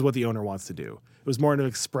like, this is what the owner wants to do. It was more an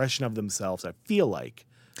expression of themselves, I feel like.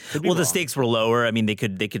 Well, the stakes were lower. I mean, they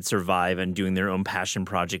could survive and doing their own passion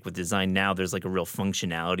project with design. Now there's like a real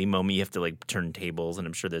functionality moment. You have to like turn tables, and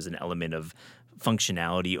I'm sure there's an element of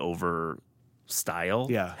functionality over style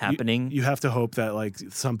happening. You have to hope that like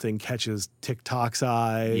something catches TikTok's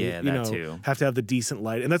eye. Yeah, you that know, too. Have to have the decent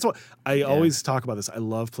light. And that's what I always talk about this. I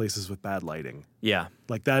love places with bad lighting. Yeah.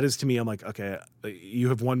 Like that is to me, I'm like, okay, you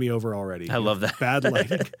have won me over already. I love that. Bad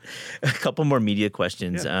lighting. A couple more media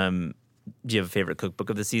questions. Yeah. Do you have a favorite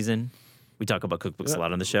cookbook of the season? We talk about cookbooks a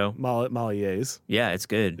lot on the show. Molly Ye's. Yeah, it's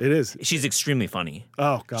good. It is. She's extremely funny.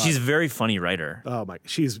 Oh God. She's a very funny writer. Oh my.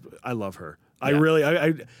 I love her.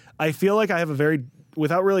 I feel like I have a very,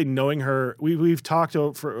 without really knowing her. We've talked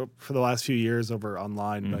for the last few years over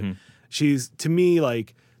online, but she's, to me,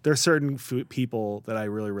 like, there are certain people that I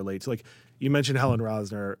really relate to. Like you mentioned Helen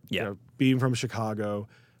Rosner, being from Chicago,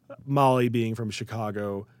 Molly being from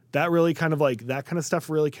Chicago. That really kind of like, that kind of stuff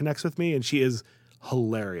really connects with me, and she is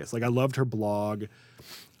hilarious. Like, I loved her blog.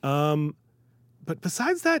 But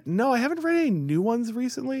besides that, no, I haven't read any new ones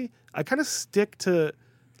recently. I kind of stick to,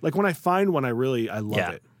 like, when I find one, I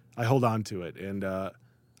love it. I hold on to it. And I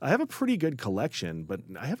have a pretty good collection, but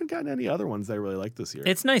I haven't gotten any other ones that I really like this year.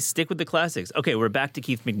 It's nice. Stick with the classics. Okay, we're back to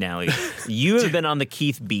Keith McNally. You have been on the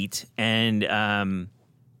Keith beat, and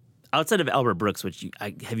outside of Albert Brooks, which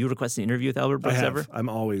have you requested an interview with Albert Brooks ever? I'm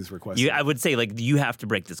always requesting. I would say, like, you have to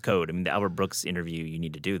break this code. I mean, the Albert Brooks interview, you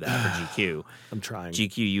need to do that for GQ. I'm trying.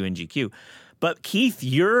 GQ, you and GQ. But Keith,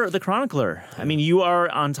 you're the chronicler. I mean, you are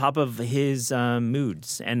on top of his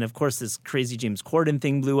moods. And of course, this crazy James Corden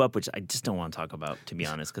thing blew up, which I just don't want to talk about, to be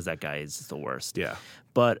honest, because that guy is the worst. Yeah.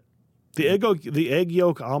 But the egg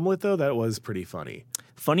yolk omelet, though, that was pretty funny.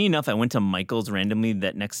 Funny enough, I went to Michael's randomly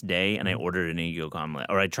that next day, and I ordered an egg yolk omelet.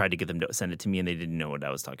 Or I tried to get them to send it to me, and they didn't know what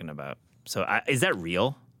I was talking about. So is that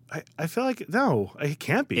real? I feel like, no, it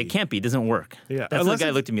can't be. It can't be. It doesn't work. Yeah. That's the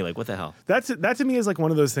guy looked at me like, what the hell? That to me is like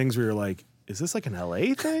one of those things where you're like, is this like an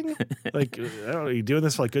LA thing? Like, I don't know, are you doing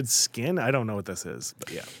this for like good skin? I don't know what this is,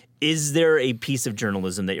 but yeah. Is there a piece of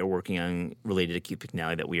journalism that you're working on related to Keith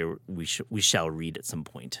McNally that we shall read at some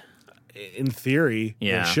point? In theory,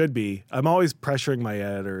 yeah. It should be. I'm always pressuring my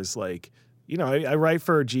editors. Like, you know, I write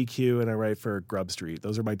for GQ and I write for Grub Street.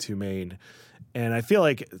 Those are my two main. And I feel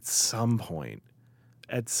like at some point,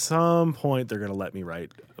 they're going to let me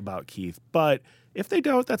write about Keith. But if they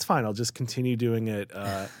don't, that's fine. I'll just continue doing it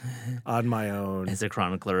on my own. As a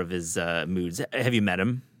chronicler of his moods. Have you met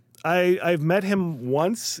him? I've met him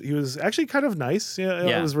once. He was actually kind of nice. Yeah.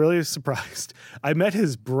 I was really surprised. I met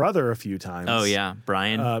his brother a few times. Oh, yeah.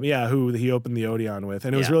 Brian? Who he opened the Odeon with.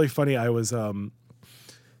 And it was really funny. I was I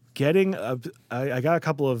got a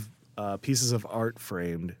couple of pieces of art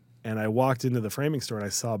framed, and I walked into the framing store, and I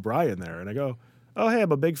saw Brian there. And I go, oh, hey,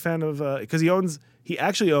 I'm a big fan of, because he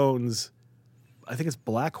actually owns, I think it's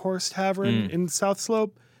Black Horse Tavern in South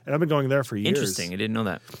Slope, and I've been going there for years. Interesting. I didn't know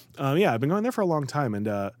that. I've been going there for a long time, and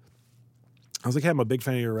I was like, hey, I'm a big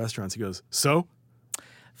fan of your restaurants. He goes, so?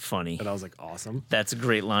 Funny. And I was like, awesome. That's a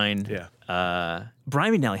great line. Yeah.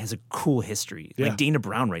 Brian McNally has a cool history. Yeah. Like Dana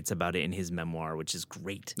Brown writes about it in his memoir, which is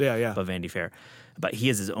great. Yeah. About Vanity Fair. But he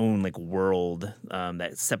has his own like world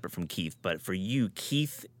that's separate from Keith. But for you,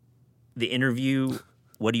 Keith, the interview,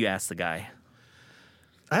 what do you ask the guy?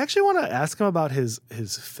 I actually want to ask him about his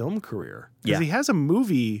film career, because he has a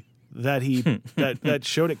movie that he that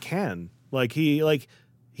showed at Cannes.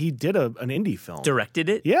 He did an indie film. Directed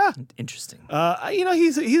it? Yeah. Interesting.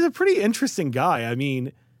 He's a pretty interesting guy. I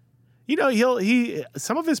mean,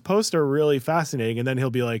 some of his posts are really fascinating, and then he'll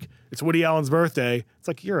be like, it's Woody Allen's birthday. It's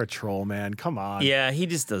like, you're a troll, man. Come on. Yeah, he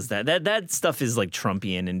just does that. That stuff is like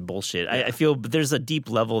Trumpian and bullshit. Yeah. I feel there's a deep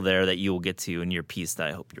level there that you will get to in your piece that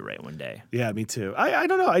I hope you write one day. Yeah, me too. I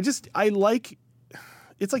don't know.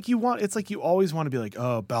 It's like you always want to be like,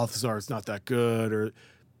 oh, Balthazar's not that good, or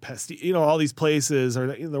all these places or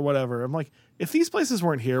whatever. I'm like, if these places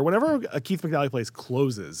weren't here, whenever a Keith McNally place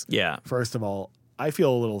closes, first of all, I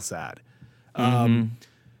feel a little sad.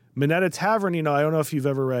 Minetta Tavern, I don't know if you've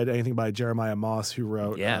ever read anything by Jeremiah Moss, who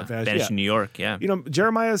wrote Vanishing New York. Yeah.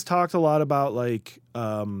 Jeremiah's talked a lot about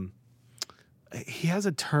he has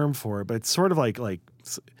a term for it, but it's sort of like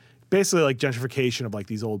basically like gentrification of like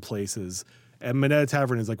these old places. And Minetta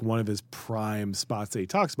Tavern is like one of his prime spots that he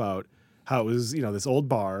talks about, how it was, this old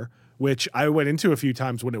bar, which I went into a few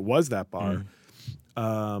times when it was that bar.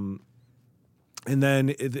 And then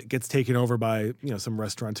it gets taken over by, some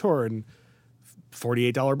restaurateur, and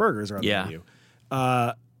 $48 burgers are on the menu.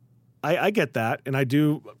 I get that, and I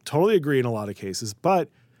do totally agree in a lot of cases. But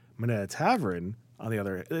Minetta Tavern, on the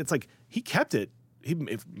other hand, it's like he kept it. He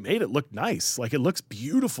made it look nice. Like, it looks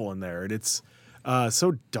beautiful in there, and it's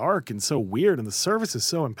so dark and so weird, and the service is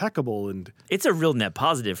so impeccable. And it's a real net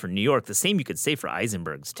positive for New York. The same you could say for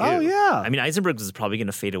Eisenberg's, too. Oh, yeah. I mean, Eisenberg's is probably going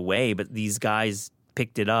to fade away, but these guys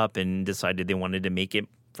picked it up and decided they wanted to make it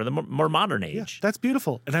for the more modern age. Yeah, that's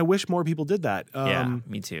beautiful, and I wish more people did that.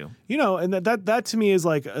 Me too. And that to me is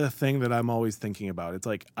like a thing that I'm always thinking about. It's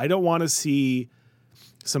like, I don't want to see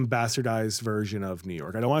some bastardized version of New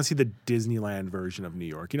York. I don't want to see the Disneyland version of New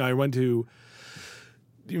York. I went to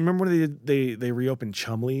you remember when they reopened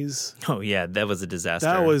Chumley's? Oh yeah, that was a disaster.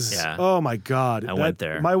 That was yeah. oh my God. I went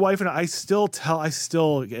there. My wife and I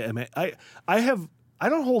I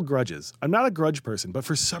don't hold grudges. I'm not a grudge person, but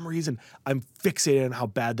for some reason I'm fixated on how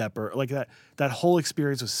bad that whole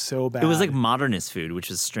experience was so bad. It was like modernist food, which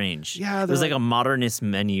was strange. Yeah, it was like a modernist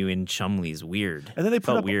menu in Chumley's. Weird. And then they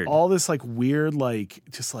put up weird. all this like weird, like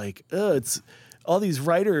just like it's all these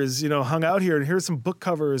writers, hung out here, and here's some book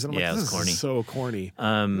covers, and I'm like, this is so corny.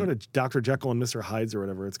 Go to Dr. Jekyll and Mr. Hyde's or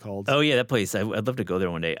whatever it's called. Oh yeah, that place. I'd love to go there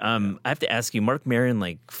one day. I have to ask you, Mark Maron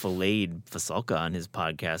filleted Veselka on his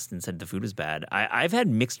podcast and said the food was bad. I've had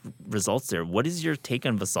mixed results there. What is your take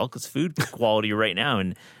on Veselka's food quality right now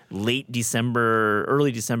in early December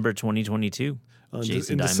 2022?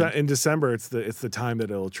 In December, it's the time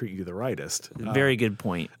that it'll treat you the rightest. Very good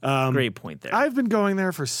point. Great point there. I've been going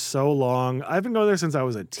there for so long. I've been going there since I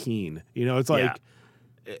was a teen. It's like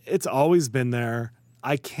it's always been there.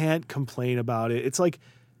 I can't complain about it. It's like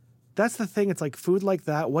that's the thing. It's like food like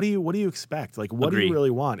that. What do you expect? Like what do you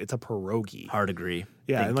really want? It's a pierogi. Hard agree.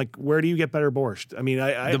 Yeah, and like where do you get better borscht? I mean,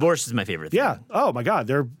 the borscht is my favorite thing. Yeah. Oh my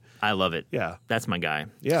God, I love it. Yeah. That's my guy.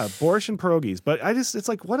 Yeah, borscht and pierogies. But it's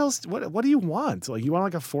like, what else? What do you want? Like, you want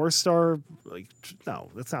like a 4-star? Like,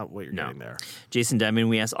 no, that's not what you're getting there. Jason Diamond,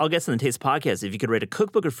 we asked all guests on the Taste Podcast if you could write a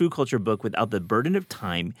cookbook or food culture book without the burden of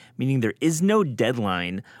time, meaning there is no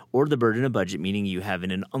deadline, or the burden of budget, meaning you have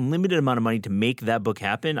an unlimited amount of money to make that book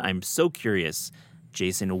happen. I'm so curious,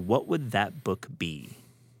 Jason, what would that book be?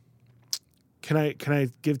 Can I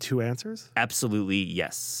give 2 answers? Absolutely,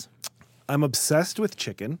 yes. I'm obsessed with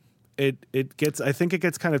chicken. I think it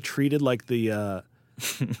gets kind of treated like the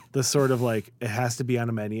sort of like it has to be on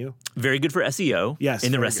a menu. Very good for SEO. Yes,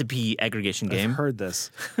 in the recipe aggregation game. I've heard this,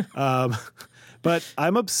 but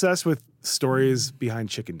I'm obsessed with stories behind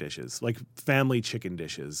chicken dishes, like family chicken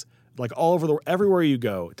dishes, like all over everywhere you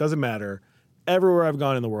go. It doesn't matter. Everywhere I've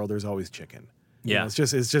gone in the world, there's always chicken. Yeah, it's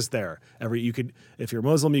just there. If you're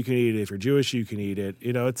Muslim, you can eat it. If you're Jewish, you can eat it.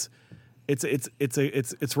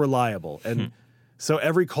 It's reliable. And so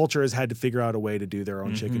every culture has had to figure out a way to do their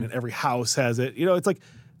own chicken, and every house has it. It's like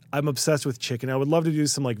I'm obsessed with chicken. I would love to do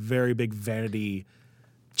some like very big vanity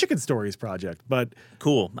chicken stories project, but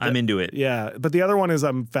cool. I'm into it. Yeah, but the other one is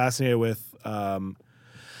I'm fascinated with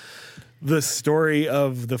the story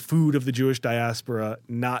of the food of the Jewish diaspora,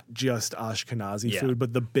 not just Ashkenazi food,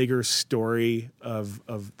 but the bigger story of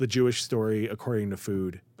the Jewish story according to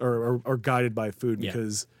food or guided by food,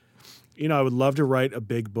 because I would love to write a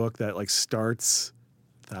big book that like starts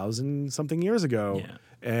 1,000-something years ago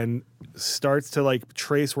and starts to like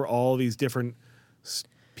trace where all these different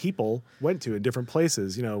people went to in different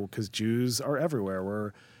places, because Jews are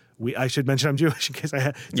everywhere. I should mention I'm Jewish in case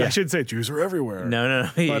I should say Jews are everywhere. No.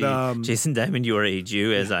 But, Jason Diamond, you are a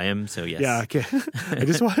Jew, as I am, so yes. Yeah, okay.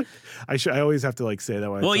 I always have to like say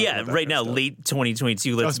that. Well, yeah, right now, late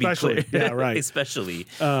 2022, let's be clear. Yeah, right. Especially.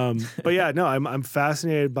 But yeah, no, I'm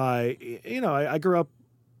fascinated by, I grew up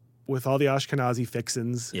with all the Ashkenazi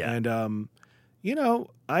fixins. Yeah. And,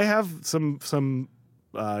 I have some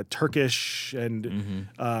Turkish and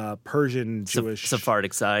Persian Jewish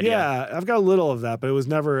Sephardic side. Yeah, I've got a little of that, but it was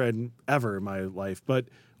never and ever in my life. But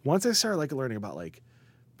once I started like learning about like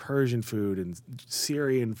Persian food and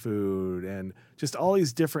Syrian food and just all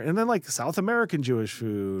these different, and then like South American Jewish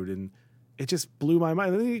food, and it just blew my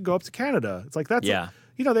mind. And then you go up to Canada, it's like that's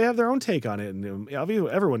they have their own take on it, and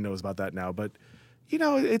everyone knows about that now. But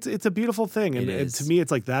it's a beautiful thing, and to me,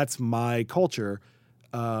 it's like that's my culture.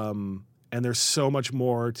 And there's so much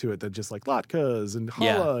more to it than just like latkes and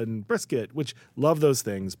challah and brisket, which love those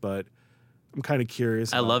things, but I'm kind of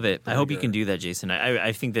curious. I love it. I hope you can do that, Jason.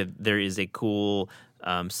 I think that there is a cool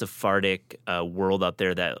Sephardic world out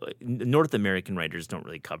there that North American writers don't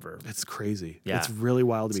really cover. It's crazy. Yeah. It's really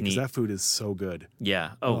wild to me because that food is so good.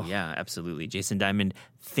 Yeah. Oh, yeah, absolutely. Jason Diamond,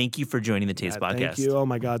 thank you for joining the Taste Podcast. Thank you. Oh,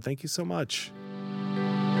 my God. Thank you so much.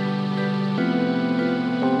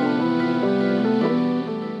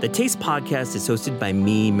 The Taste Podcast is hosted by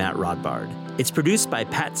me, Matt Rodbard. It's produced by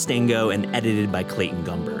Pat Stango and edited by Clayton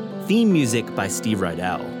Gumbert. Theme music by Steve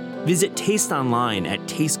Rydell. Visit Taste online at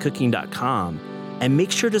tastecooking.com and make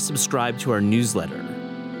sure to subscribe to our newsletter.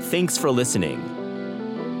 Thanks for listening.